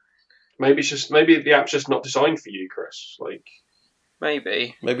 maybe the app's just not designed for you, Chris. Like,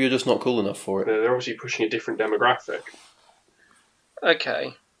 Maybe. Maybe you're just not cool enough for it. They're obviously pushing a different demographic.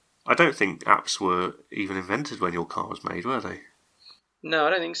 Okay. I don't think apps were even invented when your car was made, were they? No, I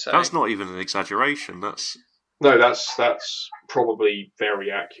don't think so. That's not even an exaggeration. That's probably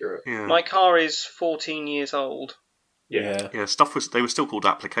very accurate. yeah. My car is 14 years old. Yeah. Yeah, they were still called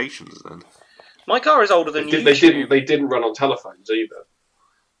applications then. My car is older than YouTube. They didn't run on telephones either.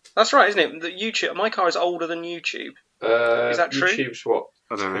 That's right, isn't it? The YouTube. My car is older than YouTube. Is that true? YouTube's what?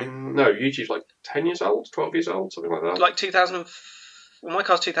 I don't know. No, YouTube's like 10 years old, 12 years old, something like that. Like 2000. Well, my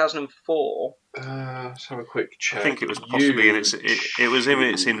car's 2004. Let's have a quick check. I think it was possibly in its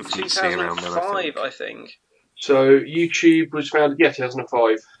infancy around then. 2005, I think. So YouTube was founded,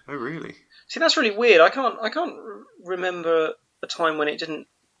 2005. Oh, really? See, that's really weird. I can't remember a time when it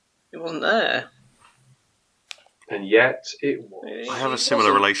wasn't there. And yet it was. I have a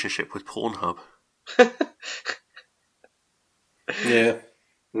similar relationship with Pornhub. Yeah.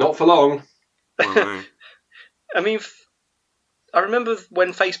 Not for long. Oh, no. I mean, I remember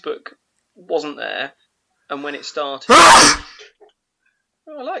when Facebook wasn't there and when it started. Oh,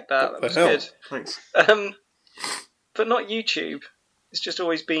 I like that. That was good. Thanks. But not YouTube. It's just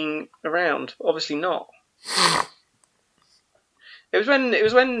always been around. Obviously not. It was when.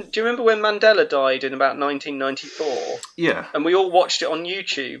 Do you remember when Mandela died in about 1994? Yeah. And we all watched it on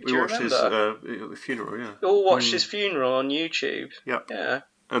YouTube. Do We you watched remember? his funeral, yeah. We all watched his funeral on YouTube. Yeah. Yeah.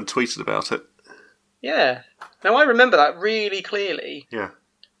 And tweeted about it. Yeah. Now I remember that really clearly. Yeah.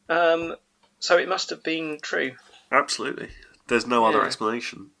 So it must have been true. Absolutely. There's no other Yeah.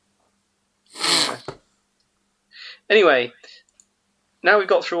 explanation. Anyway, now we've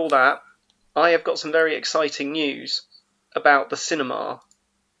got through all that, I have got some very exciting news about the cinema.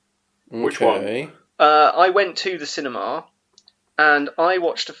 Which one? Okay. I went to the cinema and I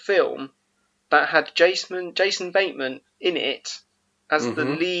watched a film that had Jason Bateman in it as the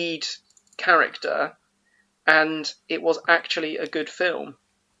lead character, and it was actually a good film.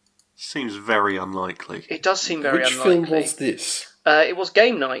 Seems very unlikely. It does seem very Which unlikely. film was this? It was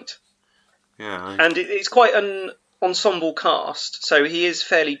Game Night, Yeah. and it's quite an ensemble cast, so he is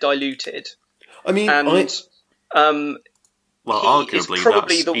fairly diluted. I mean, And Well, he is arguably,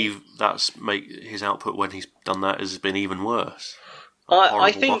 probably that's make his output when he's done that has been even worse. I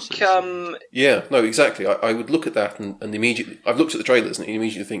Horrible think bosses. yeah, no, exactly. I would look at that and immediately... I've looked at the trailers and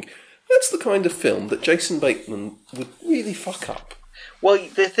immediately think, that's the kind of film that Jason Bateman would really fuck up. well,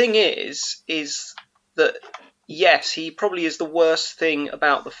 the thing is that yes, he probably is the worst thing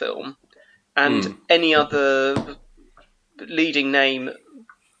about the film, and any other leading man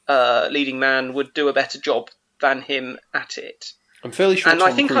would do a better job than him at it. I'm fairly sure And Tom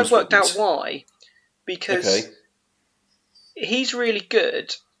I think Cruise I've worked out wouldn't. why. Because Okay. he's really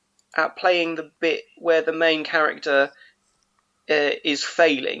good at playing the bit where the main character is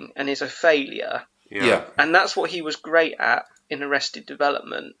failing and is a failure. Yeah. And that's what he was great at in Arrested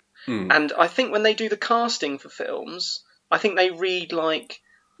Development. And I think when they do the casting for films, I think they read like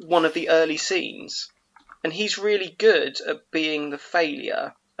one of the early scenes. And he's really good at being the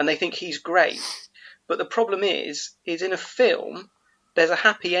failure. And they think he's great. But the problem is in a film, there's a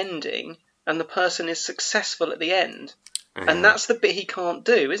happy ending and the person is successful at the end. And that's the bit he can't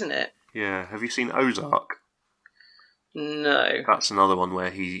do, isn't it? Yeah. Have you seen Ozark? No. That's another one where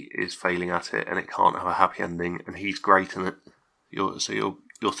he is failing at it and it can't have a happy ending, and he's great in it.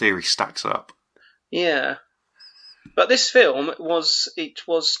 Your theory stacks up. Yeah. But this film was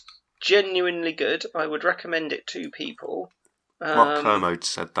genuinely good. I would recommend it to people. Mark Kermode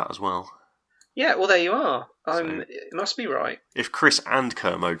said that as well. Yeah, well, there you are. It must be right. If Chris and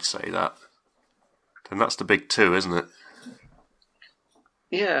Kermode say that, then that's the big two, isn't it?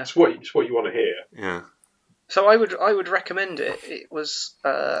 Yeah. It's what you want to hear. Yeah. So I would recommend it. It was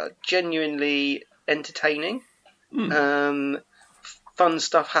genuinely entertaining. Fun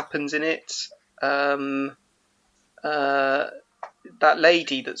stuff happens in it. That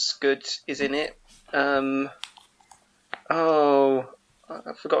lady that's good is in it. I've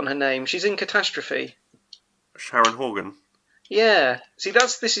forgotten her name. She's in Catastrophe. Sharon Horgan. Yeah. See,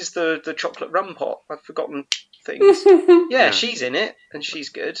 this is the chocolate rum pot. I've forgotten things. Yeah, she's in it, and she's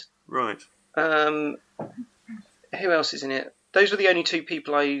good. Right. Who else is in it? Those were the only two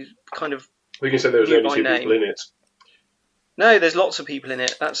people I kind of... We can say there was Knew only by two name. people in it. No, there's lots of people in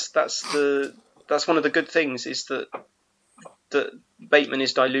it. That's one of the good things, is that Bateman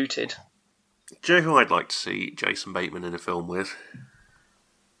is diluted. Do you know who I'd like to see Jason Bateman in a film with?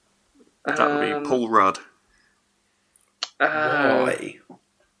 That would be Paul Rudd. Why?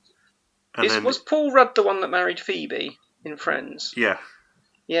 And Was Paul Rudd the one that married Phoebe in Friends? Yeah.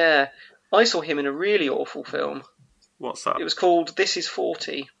 Yeah. I saw him in a really awful film. What's that? It was called This Is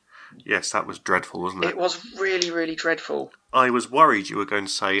 40. Yes, that was dreadful, wasn't it? It was really, really dreadful. I was worried you were going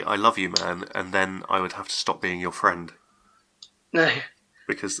to say, I love you, man, and then I would have to stop being your friend. No.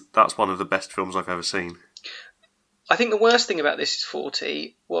 Because that's one of the best films I've ever seen. I think the worst thing about This Is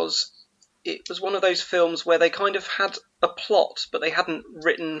 40 was it was one of those films where they kind of had a plot, but they hadn't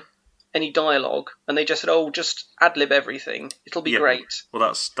written any dialogue, and they just said, "Oh, just ad-lib everything. It'll be great."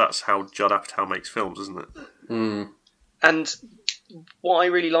 Well, that's how Judd Apatow makes films, isn't it? Mm. And what I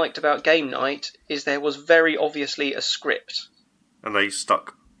really liked about Game Night is there was very obviously a script, And they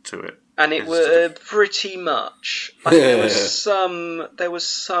stuck to it. and it was pretty much. I think there was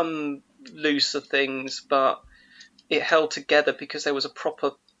some looser things, but it held together because there was a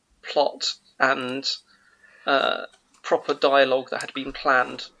proper plot and proper dialogue that had been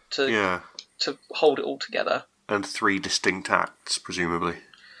planned to hold it all together. And 3 distinct acts, presumably.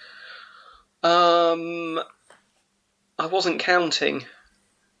 I wasn't counting.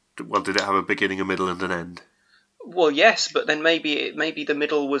 Well, did it have a beginning, a middle, and an end? Well, yes, but then maybe the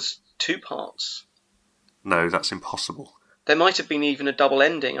middle was 2 parts. No, that's impossible. There might have been even a double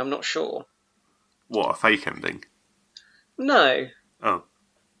ending. I'm not sure. What, a fake ending? No. Oh.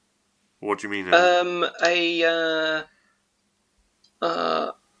 What do you mean?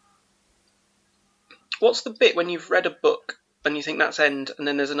 What's the bit when you've read a book and you think that's end, and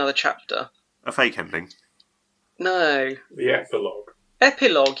then there's another chapter? A fake ending? No. The epilogue.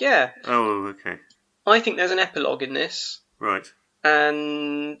 Epilogue, yeah. Oh, okay. I think there's an epilogue in this. Right.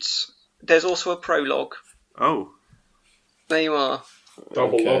 And there's also a prologue. Oh. There you are.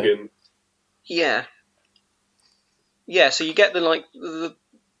 Double login. Yeah. Yeah, so you get the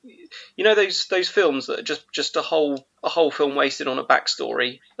you know those films that are just a whole film wasted on a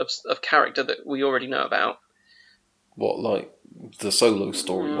backstory of character that we already know about. What, like the Solo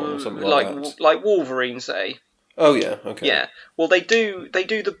story one or something like that? Like Wolverine, say. Oh yeah, okay. Yeah. Well, they do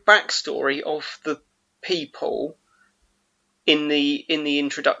the backstory of the people in the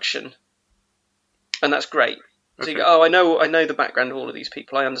introduction, and that's great. So you go, oh, I know the background of all of these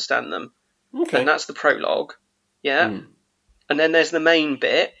people. I understand them. Okay. And that's the prologue. Yeah. Mm. And then there's the main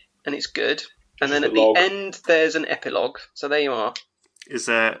bit, and it's good. And then at the end, there's an epilogue. So there you are. Is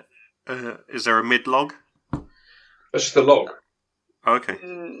there a mid-log? That's just the log. Oh, okay.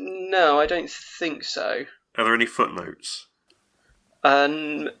 No, I don't think so. Are there any footnotes? Are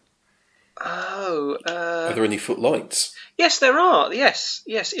there any footlights? Yes, there are. Yes.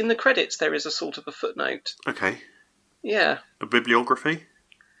 In the credits, there is a sort of a footnote. Okay. Yeah. A bibliography?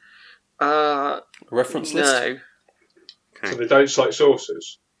 A reference list? No. Okay. So they don't cite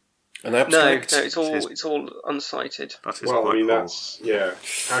sources. An abstract? No, it's all uncited. That is Well, quite I mean, cool. that's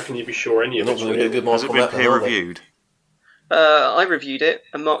How can you be sure any You're of not it's going to get a real? good mark Has it on been that, then, peer are they? reviewed? I reviewed it,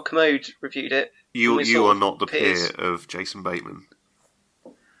 and Mark Commode reviewed it. You We saw are not the peers. peer of Jason Bateman.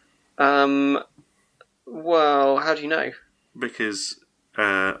 Well, how do you know? Because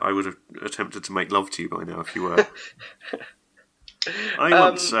I would have attempted to make love to you by now if you were. I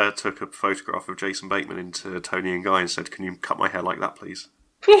once took a photograph of Jason Bateman into Tony and Guy and said, "Can you cut my hair like that, please?"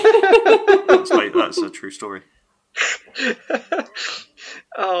 That's a true story.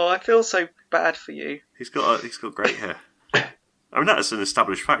 Oh, I feel so bad for you. He's got great hair. I mean, that's an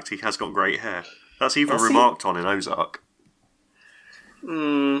established fact. He has got great hair. That's even remarked on in Ozark.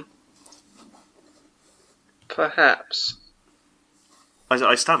 Perhaps.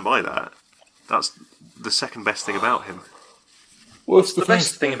 I stand by that. That's the second best thing about him. What's The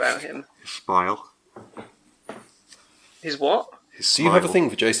best thing about him. His smile. Is what? His Do smile. you have a thing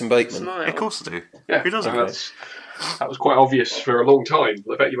for Jason Bateman? Smile. Of course I do. Yeah, Who doesn't? That was quite obvious for a long time.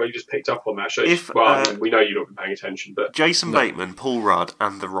 I bet you only just picked up on that. Shows, I mean, we know you've not been paying attention, but Jason Bateman, Paul Rudd,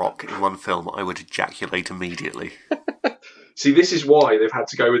 and The Rock in one film, I would ejaculate immediately. see, this is why they've had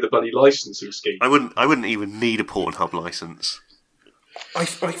to go with the bloody licensing scheme. I wouldn't even need a Pornhub license. I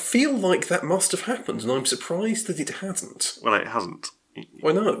feel like that must have happened, and I'm surprised that it hasn't. Well, it hasn't.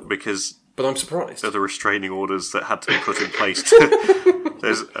 I know, Because but I'm surprised. of the restraining orders that had to be put in place.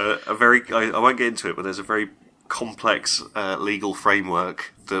 There's a very... I won't get into it, but there's a very complex legal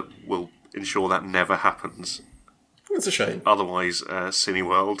framework that will ensure that never happens. That's a shame. Otherwise,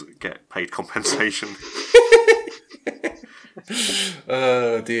 Cineworld get paid compensation.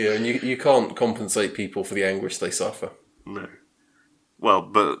 Oh dear, and you can't compensate people for the anguish they suffer. No. Well,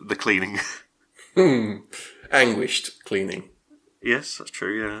 but the cleaning. Anguished cleaning. Yes, that's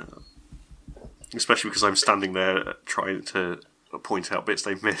true, yeah. Especially because I'm standing there trying to point out bits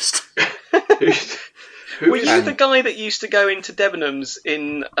they've missed. Were you the guy that used to go into Debenhams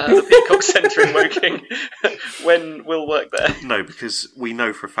in the Peacock Centre in Woking when Will worked there? No, because we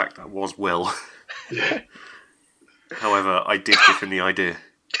know for a fact that was Will. However, I did give him the idea.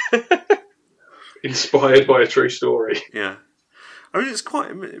 Inspired by a true story. Yeah. I mean, it's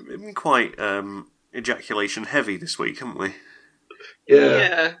been quite ejaculation heavy this week, haven't we?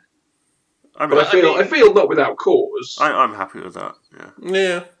 Yeah. I mean, But I feel not without cause. I'm happy with that. Yeah.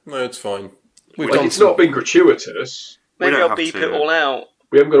 Yeah, no, it's fine. We've Like, done it's some- not been gratuitous. Maybe don't I'll have beep to- it all out.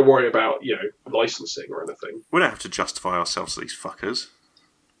 We haven't got to worry about, licensing or anything. We don't have to justify ourselves to these fuckers.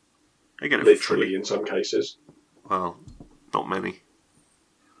 They get it for Literally, free. in some cases. Well, not many.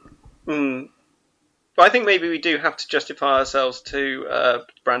 But I think maybe we do have to justify ourselves to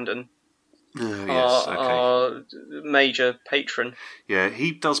Brandon, Yes, okay. our major patron. Yeah,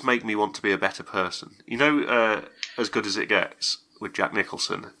 he does make me want to be a better person. You know, As Good As It Gets with Jack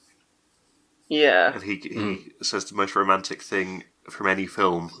Nicholson, Yeah. and he says the most romantic thing from any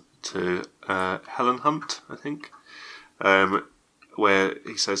film to Helen Hunt, I think, where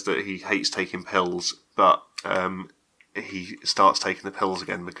he says that he hates taking pills, but he starts taking the pills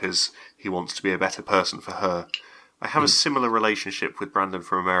again because he wants to be a better person for her. I have a similar relationship with Brandon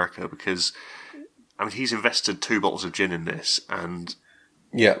from America because, I mean, he's invested 2 bottles of gin in this, and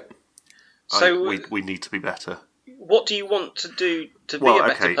Yeah. So we need to be better. what do you want to do to be Well, a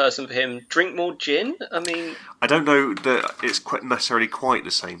better okay. person for him? Drink more gin? I mean, I don't know that it's quite necessarily quite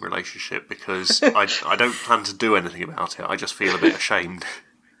the same relationship because I don't plan to do anything about it. I just feel a bit ashamed.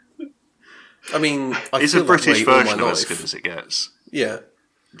 I mean, I It's feel a British that way all version my of As life. Good As It Gets. Yeah.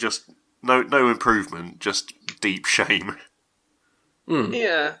 Just no improvement, just deep shame.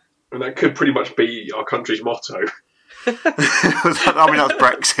 yeah. And that could pretty much be our country's motto. I mean, that's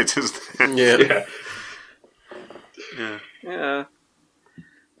Brexit, isn't it? Yeah. Yeah. Yeah.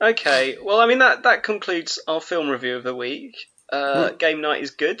 Okay. Well, I mean that concludes our film review of the week. Game Night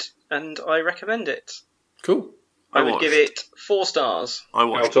is good, and I recommend it. Cool. I would watched- give it 4 stars I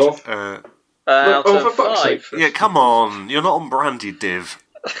watched. Out of? out Oh, of for fuck's 5. sake. Yeah, come on, you're not on brandy, div.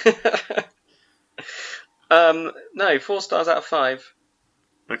 No, 4 stars out of 5.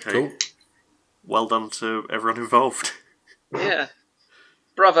 Okay, Cool. well done to everyone involved. Yeah.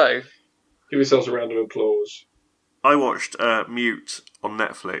 Bravo. Give yourselves a round of applause. I watched Mute on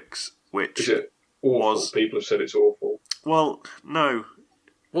Netflix, which Is it awful? People have said it's awful. well, no,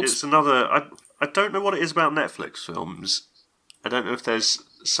 What's it's another. I don't know what it is about Netflix films. I don't know if there's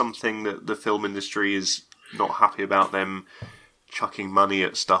something that the film industry is not happy about them chucking money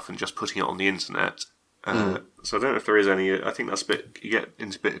at stuff and just putting it on the internet. So I don't know if there is any. I think that's a bit. You get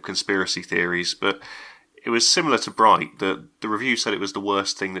into a bit of conspiracy theories, but it was similar to Bright. The review said it was the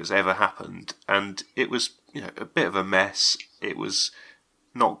worst thing that's ever happened, and it was a bit of a mess. It was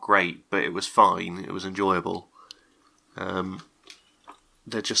not great, but it was fine. It was enjoyable.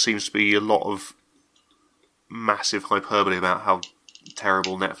 There just seems to be a lot of massive hyperbole about how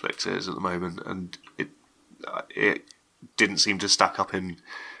terrible Netflix is at the moment, and it didn't seem to stack up in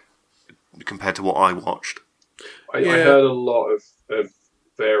compared to what I watched. I heard a lot of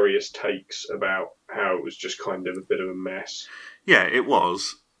various takes about how it was just kind of a bit of a mess. Yeah, it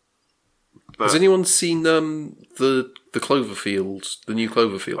was. But Has anyone seen the Cloverfield, the new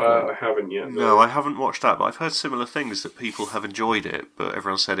Cloverfield I one? haven't yet. no, I haven't watched that, but I've heard similar things that people have enjoyed it, but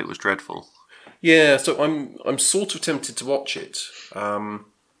everyone said it was dreadful. Yeah, so I'm sort of tempted to watch it, but I'm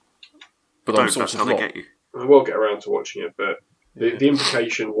Don't, sort that's of how they not. get you. I will get around to watching it, but the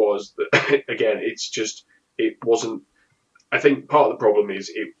implication was that, again, it wasn't. I think part of the problem is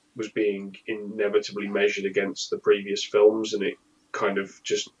it was being inevitably measured against the previous films, and it kind of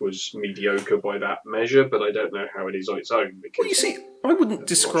just was mediocre by that measure, but I don't know how it is on its own. Because Well, you see, I wouldn't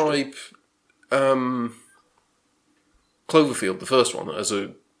describe Cloverfield, the first one, as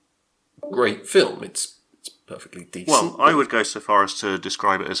a great film. It's perfectly decent. Well, I would go so far as to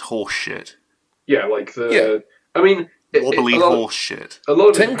describe it as horse shit. yeah, like the. Yeah. I mean, Wobbly a lot, horse shit. a lot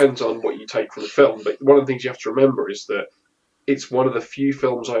of it Ten- depends on what you take from the film, but one of the things you have to remember is that it's one of the few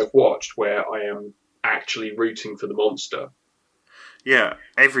films I have watched where I am actually rooting for the monster. Yeah,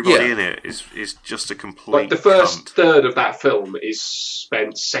 everybody Yeah. in it is just a complete Like the first cunt. third of that film is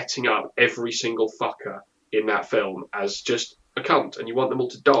spent setting up every single fucker in that film as just a cunt, and you want them all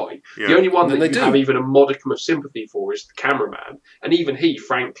to die. Yeah. The only one And that they you do. have even a modicum of sympathy for is the cameraman, and even he,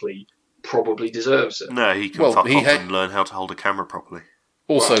 frankly, probably deserves it. No, he can Well, fuck he off had- and learn how to hold a camera properly.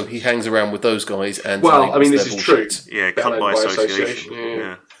 Also, he hangs around with those guys and Well, I mean, this their is bullshit. true. Yeah, Better cunt by by association. association, yeah.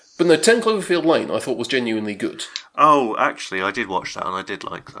 Yeah. But no, 10 Cloverfield Lane I thought was genuinely good. Oh, actually, I did watch that and I did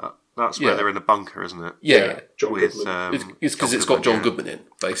like that. That's where Yeah. they're in a bunker, isn't it? Yeah, John With Goodman. it's because it's got John yeah. Goodman in,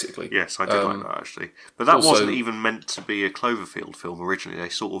 basically. Yes, I did like that actually. But that also- wasn't even meant to be a Cloverfield film originally. They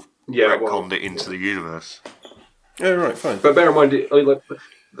sort of Yeah, retconned well, it into the universe. Oh, right, fine. But bear in mind,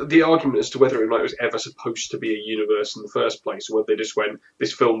 the argument as to whether or not it was ever supposed to be a universe in the first place, or whether they just went,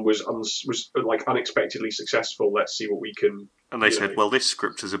 this film was like unexpectedly successful. Let's see what we can. And they said, well, this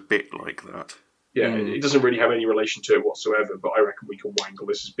script is a bit like that. Yeah, it doesn't really have any relation to it whatsoever. But I reckon we can wangle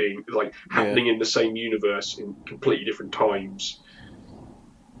this as being like happening in the same universe in completely different times.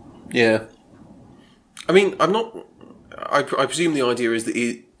 Yeah. I mean, I'm not. I presume the idea is that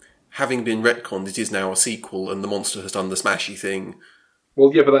it, having been retconned, it is now a sequel, and the monster has done the smashy thing.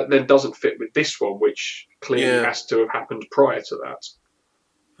 Well, yeah, but that then doesn't fit with this one, which clearly has to have happened prior to that.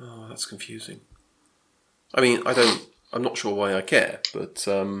 Oh, that's confusing. I mean, I'm not sure why I care, but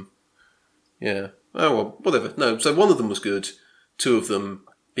yeah. Oh well, whatever. No, so one of them was good, two of them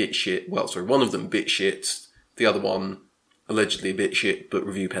bit shit. Well, sorry, one of them bit shit, the other one allegedly a bit shit, but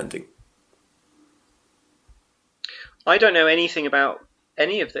review pending. I don't know anything about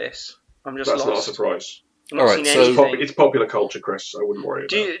any of this. I'm just That's lost. not a surprise. I've not Alright, seen so- anything. It's popular culture, Chris. I wouldn't worry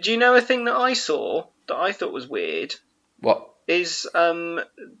about it. Do you know a thing that I saw that I thought was weird? What? Is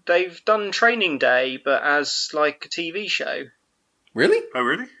they've done Training Day, but as like a TV show. Really? Oh,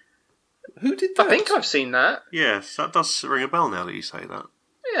 really? Who did that? I think I've seen that. Yes, that does ring a bell now that you say that.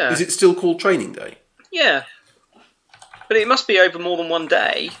 Yeah. Is it still called Training Day? Yeah. But it must be over more than one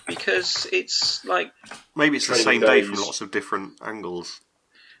day because it's like Maybe it's the Training same day days. from lots of different angles.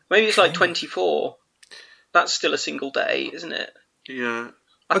 maybe it's like 24. That's still a single day, isn't it? Yeah.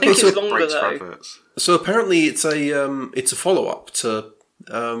 I Okay, think so it's it longer Breaks for though. adverts. So apparently it's a follow up to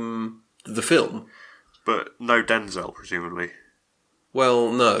the film. But no Denzel, presumably.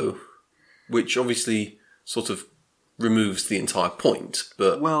 Well, no, which obviously sort of removes the entire point.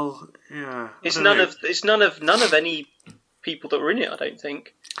 But Well, yeah. It's I don't know. none of any people that were in it. I don't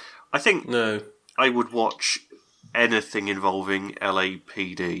think. I think no, I would watch anything involving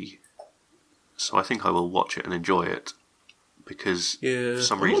LAPD. So I think I will watch it and enjoy it. Because Yeah, for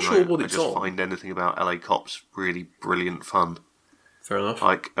some I'm not reason sure what I it's just on. find anything about LA Cops really brilliant fun. fair enough.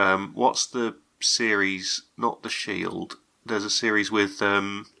 Like, what's the series? Not The Shield. There's a series with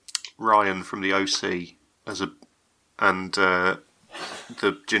Ryan from the OC and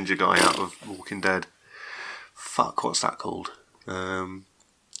the ginger guy out of Walking Dead. Fuck, what's that called?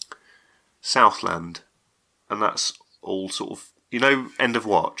 Southland, and that's all sort of End of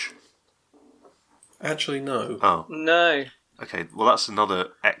Watch. Actually, no. Oh, No. okay. Well, that's another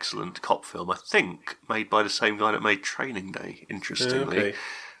excellent cop film. I think made by the same guy that made Training Day. Interestingly.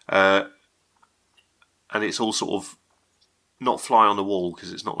 Okay. And it's all sort of not fly on the wall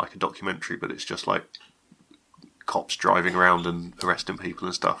because it's not like a documentary, but it's just like cops driving around and arresting people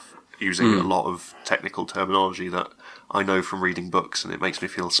and stuff using a lot of technical terminology that I know from reading books, and it makes me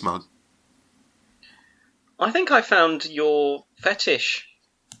feel smug. I think I found your fetish.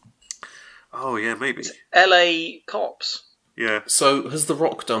 Oh yeah, maybe. LA Cops. Yeah, So has The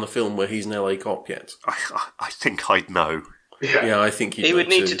Rock done a film where he's an LA cop yet? I think I'd know. Yeah, I think He would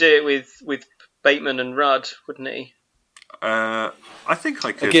need to do it with Bateman and Rudd, wouldn't he? I think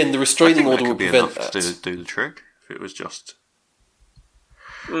I could. Again, the restraining I think order that would could be prevent enough that. to do the trick if it was just.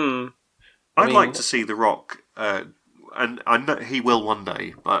 Hmm. I'd mean- like to see The Rock, and I know he will one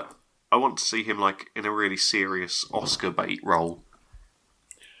day, but I want to see him like in a really serious Oscar bait role.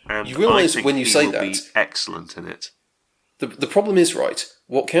 And You realise I think when you he say will be that- excellent in it. The problem is, right,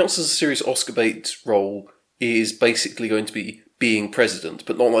 what counts as a serious Oscar bait role is basically going to be being president,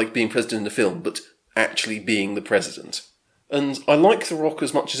 but not like being president in the film, but actually being the president. And I like The Rock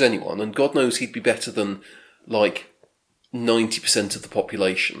as much as anyone, and God knows he'd be better than, like, 90% of the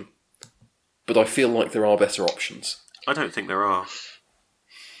population. But I feel like there are better options. I don't think there are.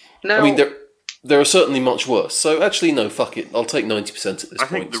 Now, I mean, there are certainly much worse. So actually, no, fuck it. I'll take 90% at this I point.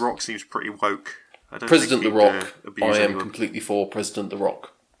 think The Rock seems pretty woke. I don't President think The he'd, Rock, abuse I am anyone. completely for President The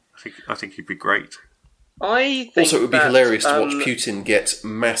Rock. I think he'd be great. I think Also, it would be that, hilarious to watch Putin get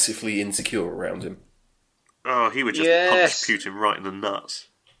massively insecure around him. Oh, he would just Yes. punch Putin right in the nuts.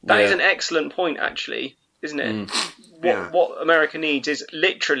 That is Yeah. an excellent point, actually, isn't it? Yeah. What America needs is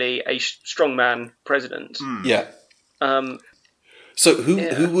literally a strongman president. Yeah. Um, So who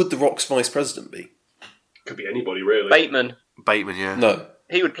Yeah. who would The Rock's vice president be? Could be anybody, really. Bateman, Bateman, yeah. No.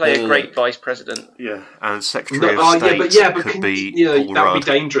 he would play No, a no, great no. vice president. Yeah, and Secretary No, of State but could can, be Paul that would Rudd.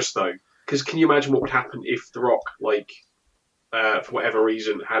 be dangerous though. Because can you imagine what would happen if The Rock, for whatever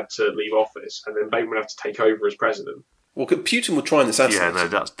reason, had to leave office, and then Bateman would have to take over as president? Well, Putin would try and assassinate Yeah,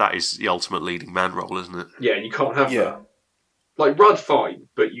 no, him. that is the ultimate leading man role, isn't it? Yeah, you can't have Yeah. that. Like Rudd, fine,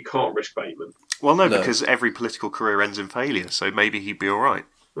 but you can't risk Bateman. Well, no, No. because every political career ends in failure, so maybe he'd be all right.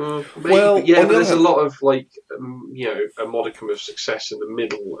 Maybe, Well, but yeah, on but the there's a other lot of a modicum of success in the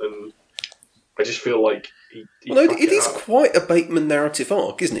middle, and I just feel like he Well, no, fucked it is up. quite a Bateman narrative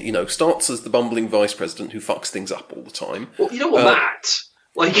arc, isn't it? You know, starts as the bumbling vice president who fucks things up all the time. Well, you don't want that.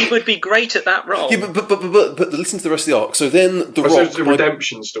 Like, He would be great at that role. Yeah, but listen to the rest of the arc. So then the so Rock, it's a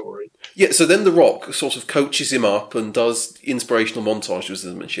redemption story. yeah. So then the Rock sort of coaches him up and does inspirational montages with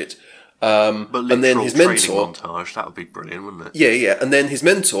him and shit. But literal And then his training mentor, montage, that would be brilliant, wouldn't it? yeah, and then his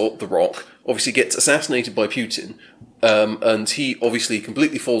mentor, the Rock, obviously gets assassinated by Putin, and he obviously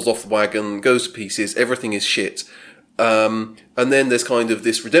completely falls off the wagon, goes to pieces. Everything is shit. And then there's kind of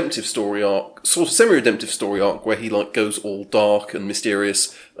this redemptive story arc, sort of semi-redemptive story arc, where he like goes all dark and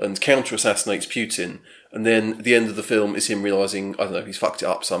mysterious and counter-assassinates Putin. And then the end of the film is him realising, I don't know, he's fucked it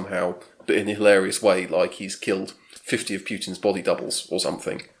up somehow, but in a hilarious way, like he's killed 50 of Putin's body doubles or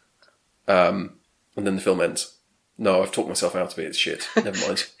something. And then the film ends. No, I've talked myself out of it. It's shit. Never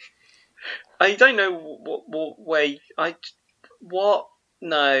mind. I don't know what way. What?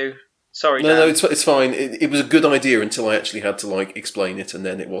 No. Sorry, No, Dan. no, it's fine. It was a good idea until I actually had to like explain it, and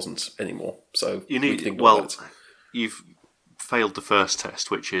then it wasn't anymore. So You we need, ignore well, that. you've failed the first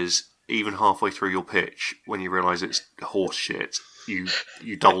test, which is even halfway through your pitch, when you realise it's horse shit, you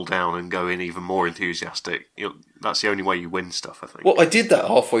double down and go in even more enthusiastic. That's the only way you win stuff, I think. Well, I did that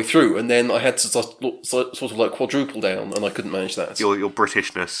halfway through, and then I had to sort of like quadruple down, and I couldn't manage that. Your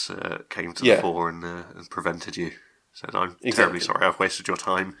Britishness came to Yeah. the fore and prevented you. Said, I'm Exactly. terribly sorry, I've wasted your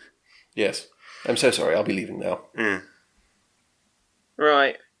time. Yes, I'm so sorry. I'll be leaving now. Yeah.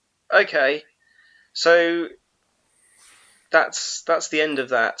 Right. Okay. So that's the end of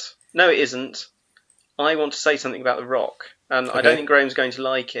that. No, it isn't. I want to say something about The Rock, and I Okay. don't think Graham's going to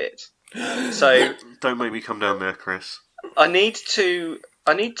like it. So Don't make me come down there, Chris. I need to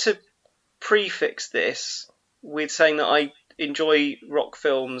prefix this with saying that I enjoy Rock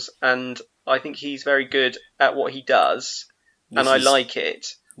films, and I think he's very good at what he does, and I like it.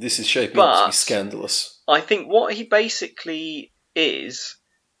 This is shaping up to be But- scandalous. I think what he basically is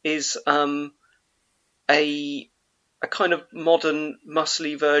a kind of modern,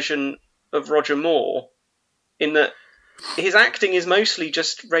 muscly version of Roger Moore, in that his acting is mostly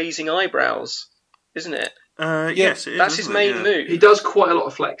just raising eyebrows, isn't it? Yes, it is, That's his isn't main it? Yeah. move. He does quite a lot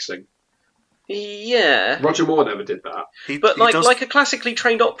of flexing. Yeah, Roger Moore never did that. but He does- like a classically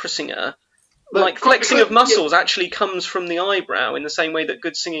trained opera singer, But like quite- flexing quite- of muscles actually comes from the eyebrow in the same way that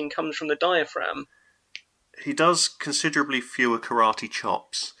good singing comes from the diaphragm. he does considerably fewer karate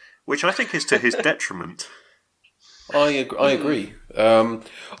chops, which I think is to his detriment. I agree.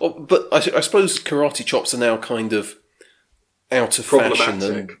 But I suppose karate chops are now kind of out of fashion.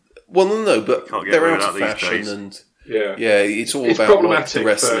 Problematic. And, well, no, but Can't get they're away out with of that these fashion, days. and Yeah. it's all It's about like, problematic the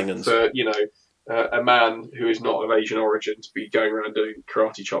wrestling for and a man who is not of Asian origin to be going around doing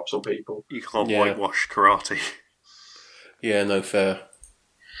karate chops on people. You can't Yeah. whitewash karate. yeah, no fair.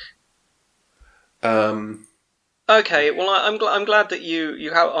 Okay, well I'm glad that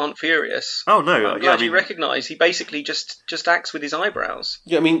you aren't furious. Oh no! I'm glad you recognise he basically just acts with his eyebrows.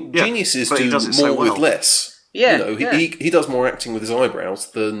 Yeah, I mean, Yeah, geniuses but he do does more it so well. with less. Yeah, you know, yeah. he does more acting with his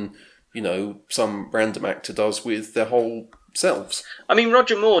eyebrows than some random actor does with their whole selves. I mean,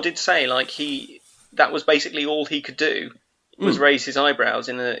 Roger Moore did say like that was basically all he could do was raise his eyebrows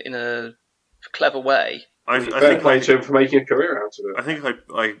in a clever way. I Fair think play to him for making a career out of it. I think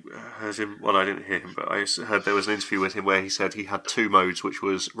I heard him. Well, I didn't hear him, but I heard there was an interview with him where he said he had two modes, which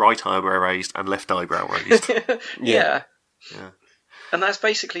was right eyebrow raised and left eyebrow raised. Yeah. Yeah. And that's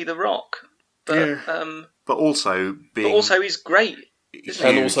basically The Rock. But Yeah. But also being, also he's great. huge,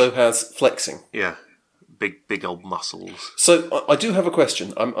 And also has flexing. yeah, big old muscles. So I do have a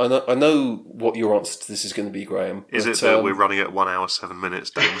question. I know what your answer to this is going to be, Graham. Is but, it that we're running at 1 hour 7 minutes?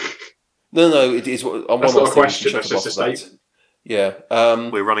 Dan? No, it is. I'm That's one not a question, that's just a that. statement. Yeah.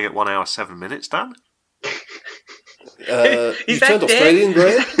 We're running at 1 hour 7 minutes, Dan. You Is that turned Dan? Australian,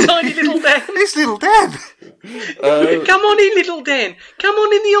 Graham. Tiny little Dan. It's little Dan. Come on in, little Dan. Come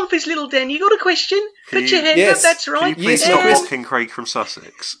on in the office, little Dan. You got a question? Can Put you- your hand Yes. up. That's Can right. you please Yes, stop yes. mocking Craig from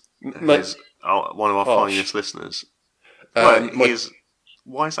Sussex? Ma- Who's one of our Harsh. finest listeners. my-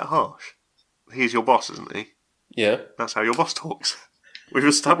 Why is that harsh? He's your boss, isn't he? yeah. That's how your boss talks. We've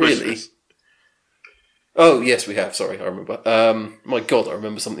established Really? this. Oh, yes, we have. Sorry, I remember. My God, I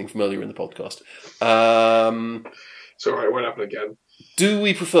remember something from earlier in the podcast. It's alright, it won't happen again. Do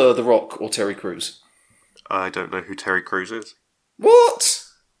we prefer The Rock or Terry Crews? I don't know who Terry Crews is. What?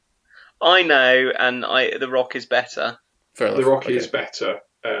 I know, and The Rock is better. Fair enough. The Rock Okay. is better,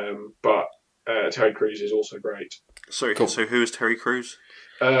 but Terry Crews is also great. So, Cool. so who is Terry Crews?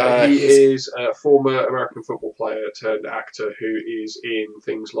 He he's- is a former American football player turned actor who is in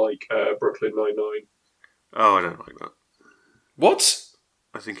things like Brooklyn Nine-Nine. Oh, I don't like that. What?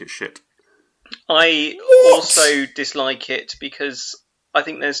 I think it's shit. I What? also dislike it because I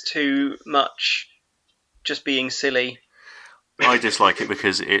think there's too much just being silly. I dislike it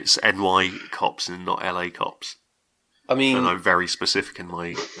because it's NY cops and not LA cops. I mean, And I'm very specific in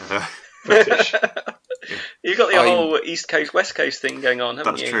my... British. You've got the I- whole East Coast, West Coast thing going on,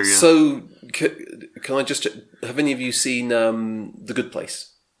 haven't That's you? true, yeah. so can I just... Have any of you seen The Good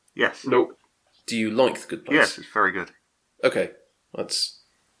Place? Yes. Nope. Do you like The Good Place? Yes, it's very good. Okay, that's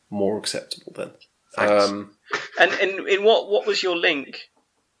more acceptable then. Thanks. And in what was your link?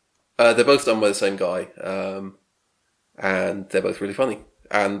 They're both done by the same guy, and they're both really funny.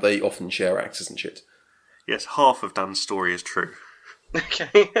 And they often share actors and shit. Yes, half of Dan's story is true.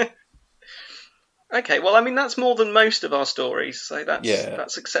 Okay. Okay, well, I mean, that's more than most of our stories, so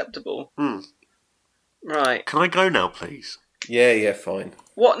that's acceptable. Hmm. Right. Can I go now, please? Yeah, fine.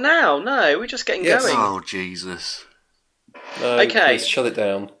 What now? No, we're just getting Yes. going. Oh, Jesus. No, Okay. let's shut it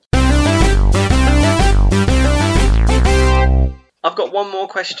down. I've got one more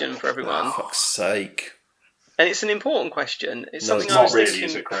question for everyone, Oh, fuck's sake. and it's an important question. It's No, something it's I Not was really, thinking.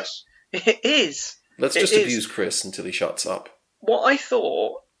 is it, Chris? It is. Let's It just is. abuse Chris until he shuts up. What I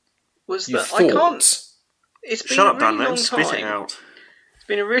thought was You that thought? I can't. It's been Shut a up, Dan, really let him long spit time. it out. It's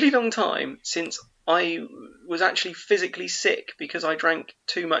been a really long time since I was actually physically sick because I drank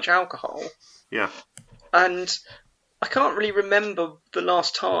too much alcohol. Yeah. And I can't really remember the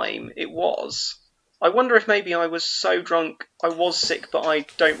last time it was. I wonder if maybe I was so drunk I was sick but I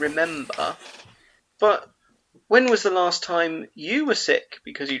don't remember. But when was the last time you were sick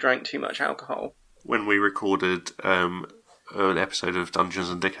because you drank too much alcohol? When we recorded an episode of Dungeons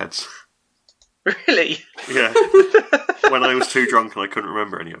and Dickheads. Really? Yeah. When I was too drunk and I couldn't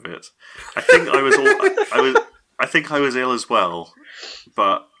remember any of it. I think I think I was ill as well,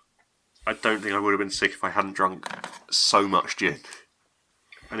 but I don't think I would have been sick if I hadn't drunk so much gin.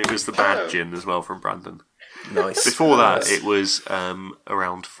 And it was the bad Oh. gin as well from Brandon. Nice. Before that, Nice. it was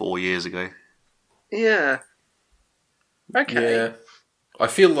around 4 years ago. Yeah. Okay. Yeah. I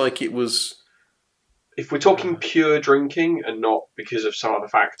feel like it was... If we're talking pure drinking and not because of some other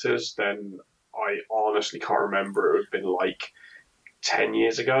factors, then I honestly can't remember. It would have been like 10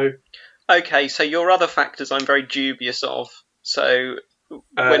 years ago. Okay, so your other factors I'm very dubious of. So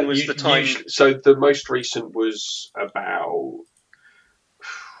when was the time? So the most recent was about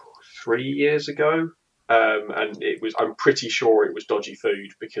 3 years ago. And it was. I'm pretty sure it was dodgy food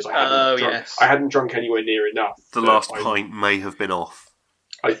because Yes. I hadn't drunk anywhere near enough. The that last I- pint may have been off.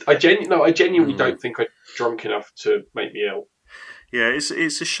 I genuinely don't think I drunk enough to make me ill. Yeah, it's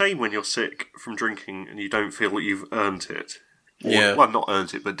a shame when you're sick from drinking and you don't feel that you've earned it. Or, Yeah. Well, not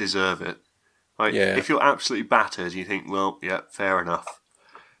earned it, but deserve it. Like, Yeah. if you're absolutely battered, you think, well, yeah, fair enough.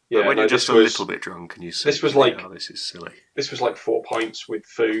 Yeah, But when no, you're just this a was- little bit drunk and you say, this was like- oh, this is silly. This was like 4 pints with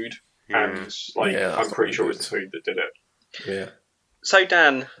food, Yeah. and like Yeah, that's I'm pretty not sure it good. was the food that did it. Yeah. So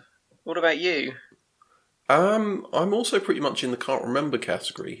Dan, what about you? I'm also pretty much in the can't remember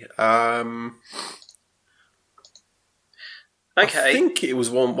category. Okay. I think it was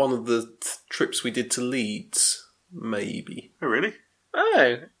one of the trips we did to Leeds, maybe. Oh, really?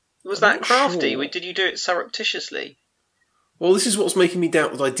 Oh, was I'm that not crafty? sure. Did you do it surreptitiously? Well, this is what's making me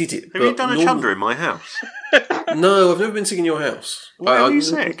doubt that I did it. Have but you done a norm- chunder in my house? No, I've never been sick in your house. Why were you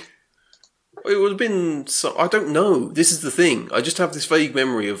sick? It would have been... I don't know. This is the thing. I just have this vague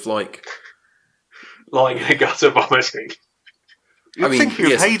memory of, like... Lying in a gutter vomiting. You're I mean, thinking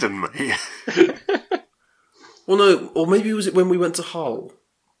yes. of Hayden, mate. Well, no, or maybe was it when we went to Hull?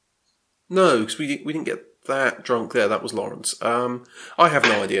 No, because we didn't get that drunk there. That was Lawrence. I have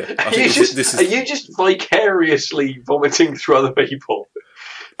no idea. I Are think this are is you just vicariously vomiting through other people?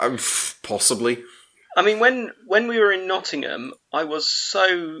 possibly. I mean, when we were in Nottingham, I was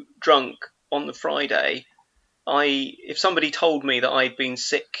so drunk on the Friday. If somebody told me that I'd been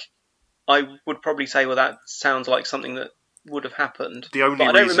sick, I would probably say, well, that sounds like something that would have happened. The only But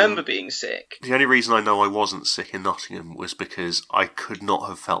I don't reason- remember being sick. The only reason I know I wasn't sick in Nottingham was because I could not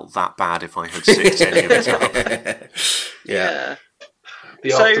have felt that bad if I had sicked any of it up. Yeah. The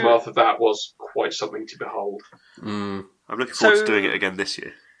So- aftermath of that was quite something to behold. Mm. I'm looking forward So- to doing it again this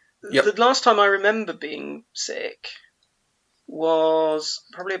year. Yep. The last time I remember being sick was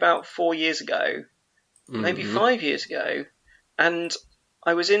probably about 4 years ago, maybe Mhm. 5 years ago, and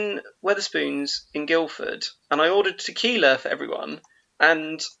I was in Wetherspoons in Guildford, and I ordered tequila for everyone,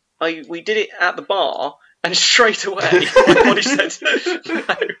 and we did it at the bar, and straight away my body said no.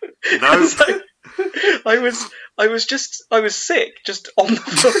 No. So I was sick just on the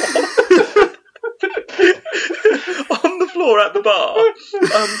floor. On the floor at the bar,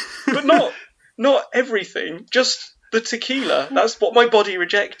 but not everything, just the tequila. That's what my body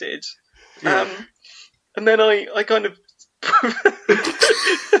rejected. And then I kind of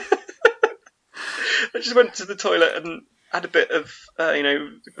I just went to the toilet and had a bit of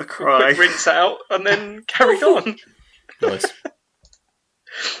A cry. quick rinse out, and then carried on. Nice.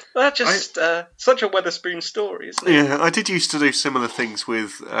 That's just such a Wetherspoon story, isn't it? Yeah, I did used to do similar things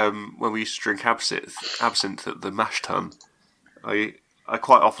with when we used to drink absinthe at the mash tun. I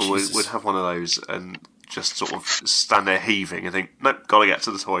quite often would have one of those and just sort of stand there heaving and think, nope, gotta get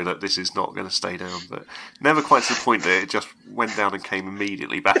to the toilet, this is not going to stay down. But never quite to the point that it just went down and came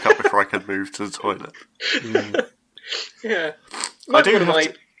immediately back up before I could move to the toilet. Yeah. I do one of have my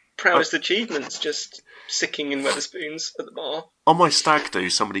to- proudest achievements, just sicking in Wetherspoons at the bar. On my stag do,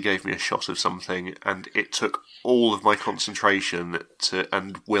 somebody gave me a shot of something, and it took all of my concentration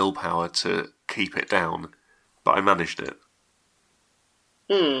and willpower to keep it down, but I managed it.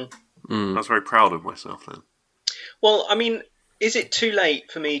 I was very proud of myself then. Well, I mean, is it too late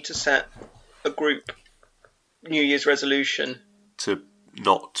for me to set a group New Year's resolution? To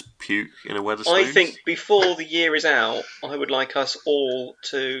not puke in a Wetherspoons? I think before the year is out, I would like us all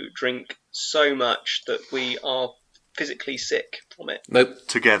to drink so much that we are physically sick from it. Nope.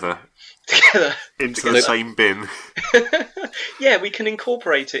 Together. Together. Into the same bin. Yeah, we can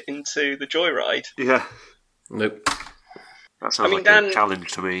incorporate it into the joyride. Yeah. Nope. That sounds like Dan- a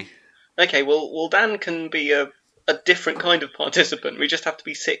challenge to me. Okay, well, Dan can be a different kind of participant. We just have to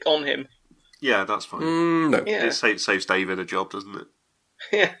be sick on him. Yeah, that's fine. No. Yeah. It saves David a job, doesn't it?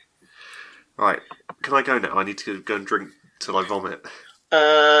 Yeah. Right. Can I go now? I need to go and drink till I vomit.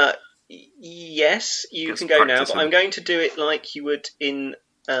 Yes, you Get can some go now, practice but in. I'm going to do it like you would in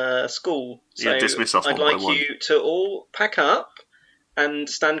school. So Yeah, dismiss us I'd one by like one. you to all pack up and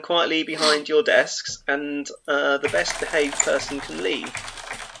stand quietly behind your desks, and the best behaved person can leave.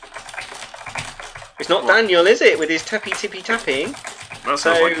 It's not Daniel, is it, with his tippy tapping? That sounds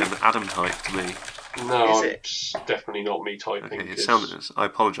So- like an Adam type to me. No, Is it? it's definitely not me typing. Okay, 'cause- I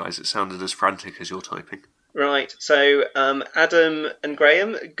apologise, it sounded as frantic as you're typing. Right, so Adam and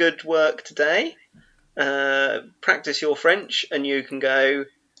Graham, good work today. Practice your French, and you can go.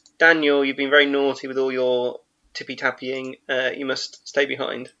 Daniel, you've been very naughty with all your tippy-tappying. You must stay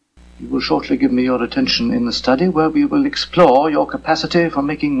behind. You will shortly give me your attention in the study, where we will explore your capacity for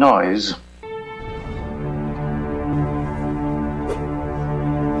making noise.